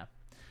 Yeah.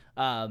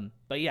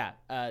 But yeah,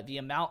 the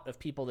amount of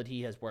people that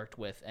he has worked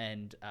with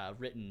and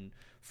written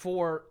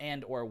for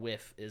and or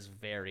with is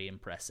very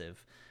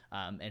impressive.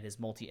 And his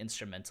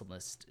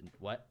multi-instrumentalist,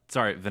 what?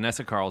 Sorry,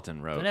 Vanessa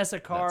Carlton wrote. Vanessa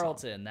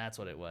Carlton, that's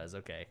what it was.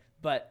 Okay.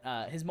 But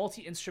his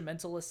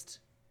multi-instrumentalist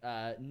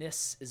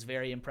ness is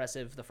very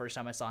impressive. The first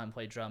time I saw him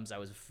play drums, I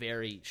was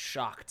very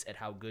shocked at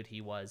how good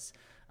he was.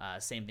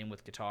 Same thing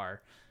with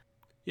guitar.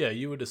 Yeah,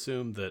 you would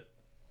assume that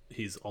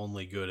he's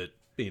only good at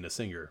being a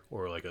singer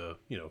or a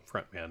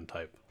frontman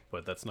type,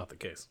 but that's not the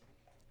case.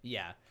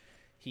 Yeah,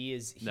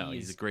 he's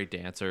a great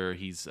dancer.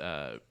 He's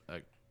a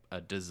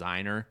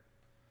designer.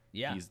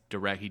 Yeah,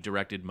 he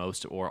directed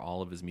most or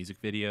all of his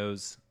music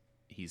videos.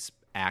 He's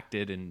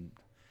acted in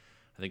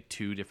I think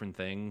 2 different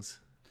things.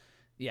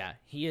 Yeah,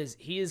 he is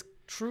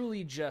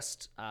truly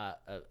just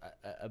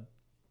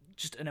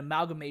just an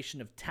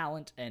amalgamation of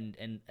talent and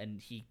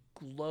he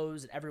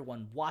glows and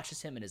everyone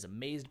watches him and is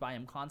amazed by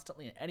him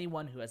constantly, and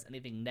anyone who has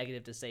anything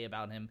negative to say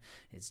about him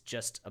is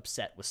just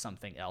upset with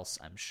something else,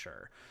 I'm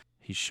sure.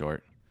 He's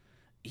short.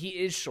 He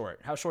is short.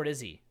 How short is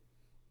he?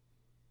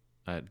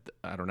 I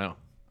don't know.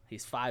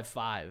 He's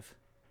 5'5".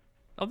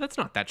 Oh, that's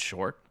not that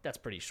short. That's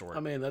pretty short. I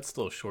mean, that's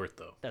still short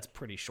though. That's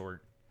pretty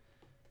short.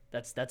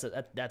 That's short.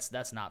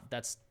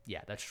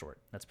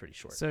 That's pretty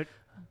short. So,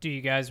 do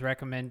you guys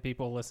recommend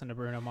people listen to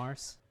Bruno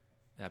Mars?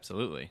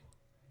 Absolutely.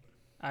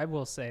 I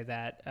will say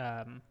that,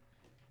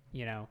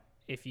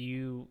 if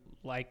you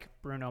like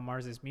Bruno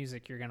Mars's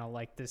music, you're gonna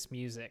like this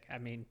music. I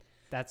mean,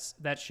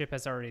 that ship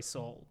has already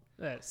sailed.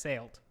 Fuck.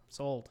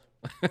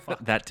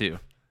 That too.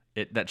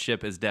 That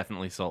ship is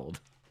definitely sold.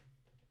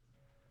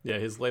 Yeah,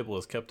 his label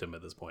has kept him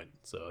at this point,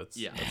 so that's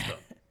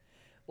tough.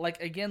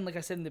 Like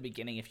I said in the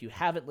beginning, if you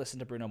haven't listened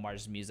to Bruno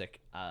Mars'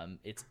 music,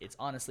 it's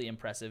honestly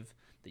impressive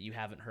that you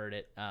haven't heard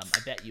it. I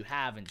bet you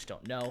have and just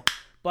don't know.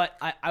 But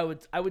I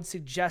would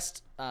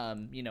suggest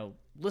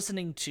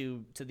listening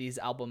to these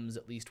albums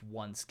at least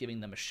once, giving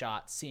them a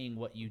shot, seeing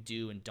what you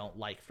do and don't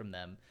like from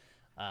them.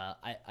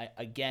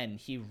 Again,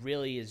 he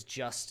really is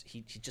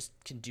he just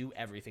can do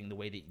everything the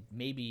way that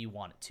maybe you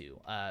want it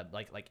to.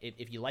 Like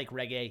if you like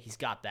reggae, he's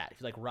got that. If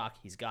you like rock,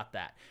 he's got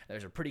that.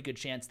 There's a pretty good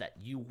chance that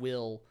you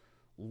will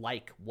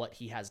like what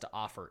he has to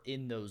offer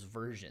in those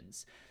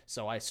versions.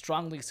 So I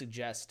strongly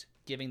suggest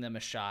giving them a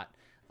shot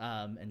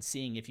and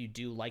seeing if you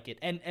do like it.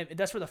 And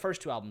that's for the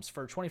first 2 albums.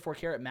 For 24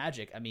 Karat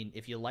Magic, I mean,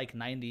 if you like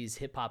 90s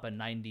hip hop and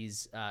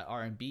 90s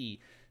R&B,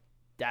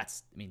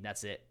 that's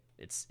it.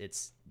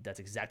 That's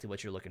exactly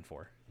what you're looking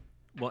for.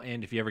 Well,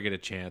 and if you ever get a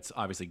chance,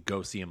 obviously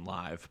go see him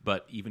live.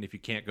 But even if you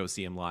can't go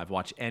see him live,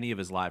 watch any of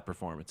his live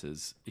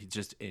performances. He's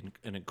just an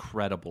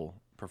incredible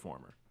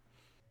performer.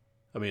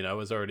 I mean, I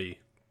was already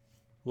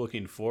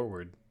looking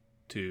forward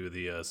to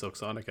the Silk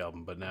Sonic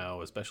album, but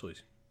now especially,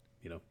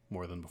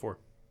 more than before.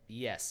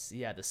 Yes,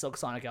 yeah, the Silk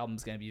Sonic album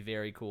is going to be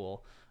very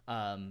cool.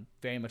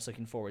 Very much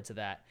looking forward to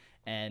that.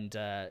 And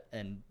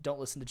don't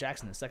listen to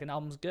Jackson. The second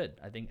album's good.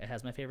 I think it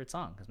has my favorite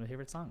song.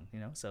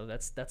 So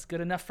that's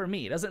good enough for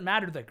me. It doesn't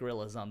matter that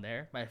Gorilla's on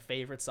there. My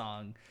favorite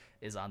song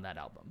is on that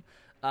album.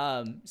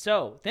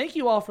 So thank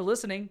you all for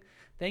listening.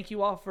 Thank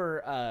you all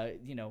for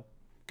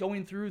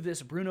going through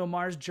this Bruno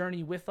Mars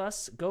journey with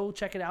us. Go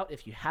check it out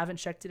if you haven't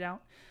checked it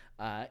out.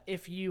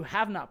 If you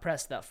have not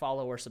pressed that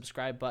follow or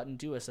subscribe button,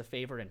 do us a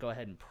favor and go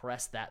ahead and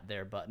press that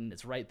there button.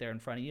 It's right there in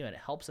front of you, and it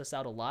helps us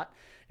out a lot.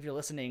 If you're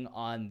listening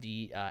on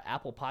the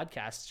Apple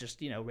Podcasts,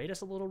 just rate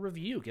us a little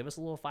review. Give us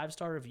a little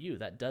 5-star review.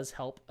 That does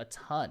help a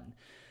ton.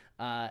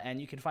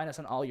 And you can find us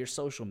on all your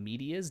social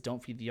medias.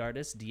 Don't Feed the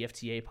Artist,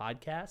 DFTA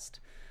Podcast.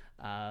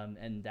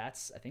 And I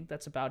think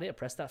that's about it.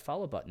 Press that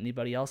follow button.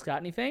 Anybody else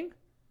got anything?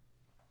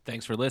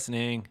 Thanks for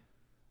listening.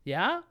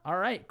 Yeah? All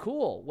right,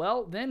 cool.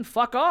 Well, then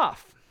fuck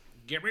off.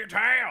 Give me a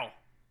towel.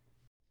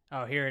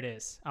 Oh, here it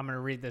is. I'm going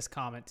to read this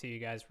comment to you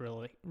guys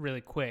really, really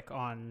quick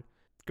on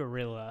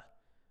Gorilla.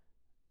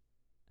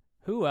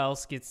 Who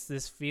else gets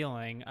this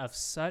feeling of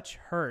such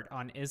hurt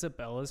on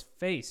Isabella's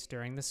face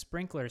during the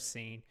sprinkler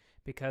scene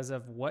because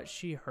of what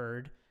she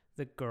heard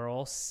the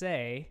girl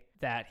say,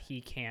 that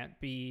he can't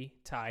be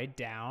tied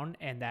down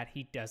and that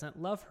he doesn't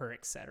love her,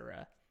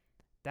 etc.?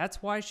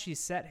 That's why she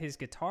set his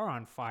guitar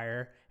on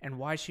fire and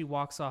why she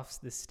walks off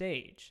the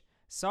stage.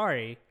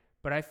 Sorry,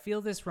 but I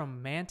feel this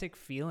romantic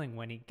feeling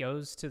when he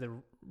goes to the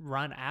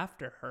run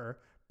after her,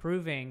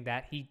 proving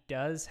that he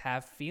does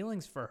have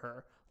feelings for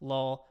her.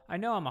 Lol, I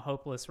know I'm a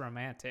hopeless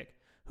romantic.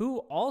 Who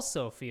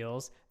also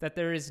feels that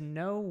there is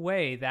no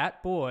way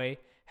that boy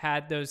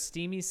had those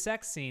steamy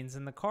sex scenes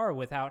in the car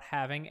without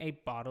having a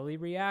bodily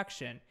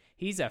reaction.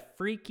 He's a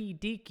freaky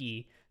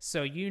deaky,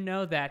 so you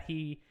know that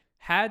he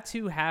had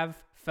to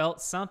have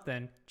felt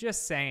something.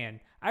 Just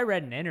saying. I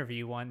read an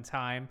interview one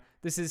time.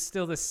 This is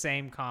still the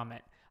same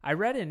comment. I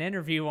read an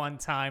interview one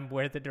time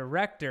where the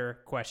director,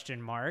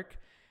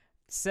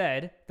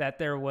 said that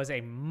there was a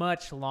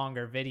much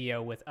longer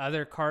video with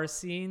other car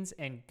scenes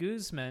and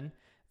Guzman,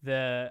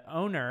 the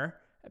owner,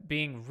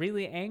 being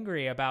really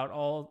angry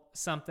about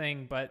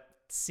something, but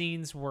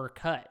scenes were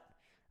cut.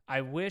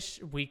 I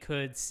wish we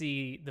could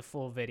see the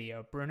full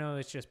video. Bruno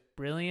is just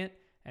brilliant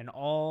and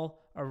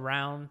all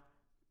around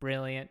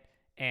brilliant,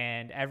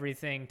 and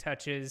everything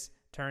turns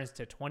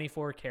to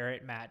 24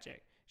 karat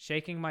magic.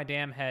 Shaking my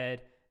damn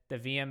head. The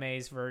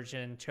VMA's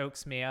version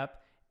chokes me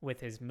up with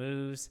his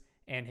moves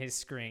and his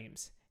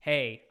screams.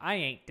 Hey, I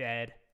ain't dead.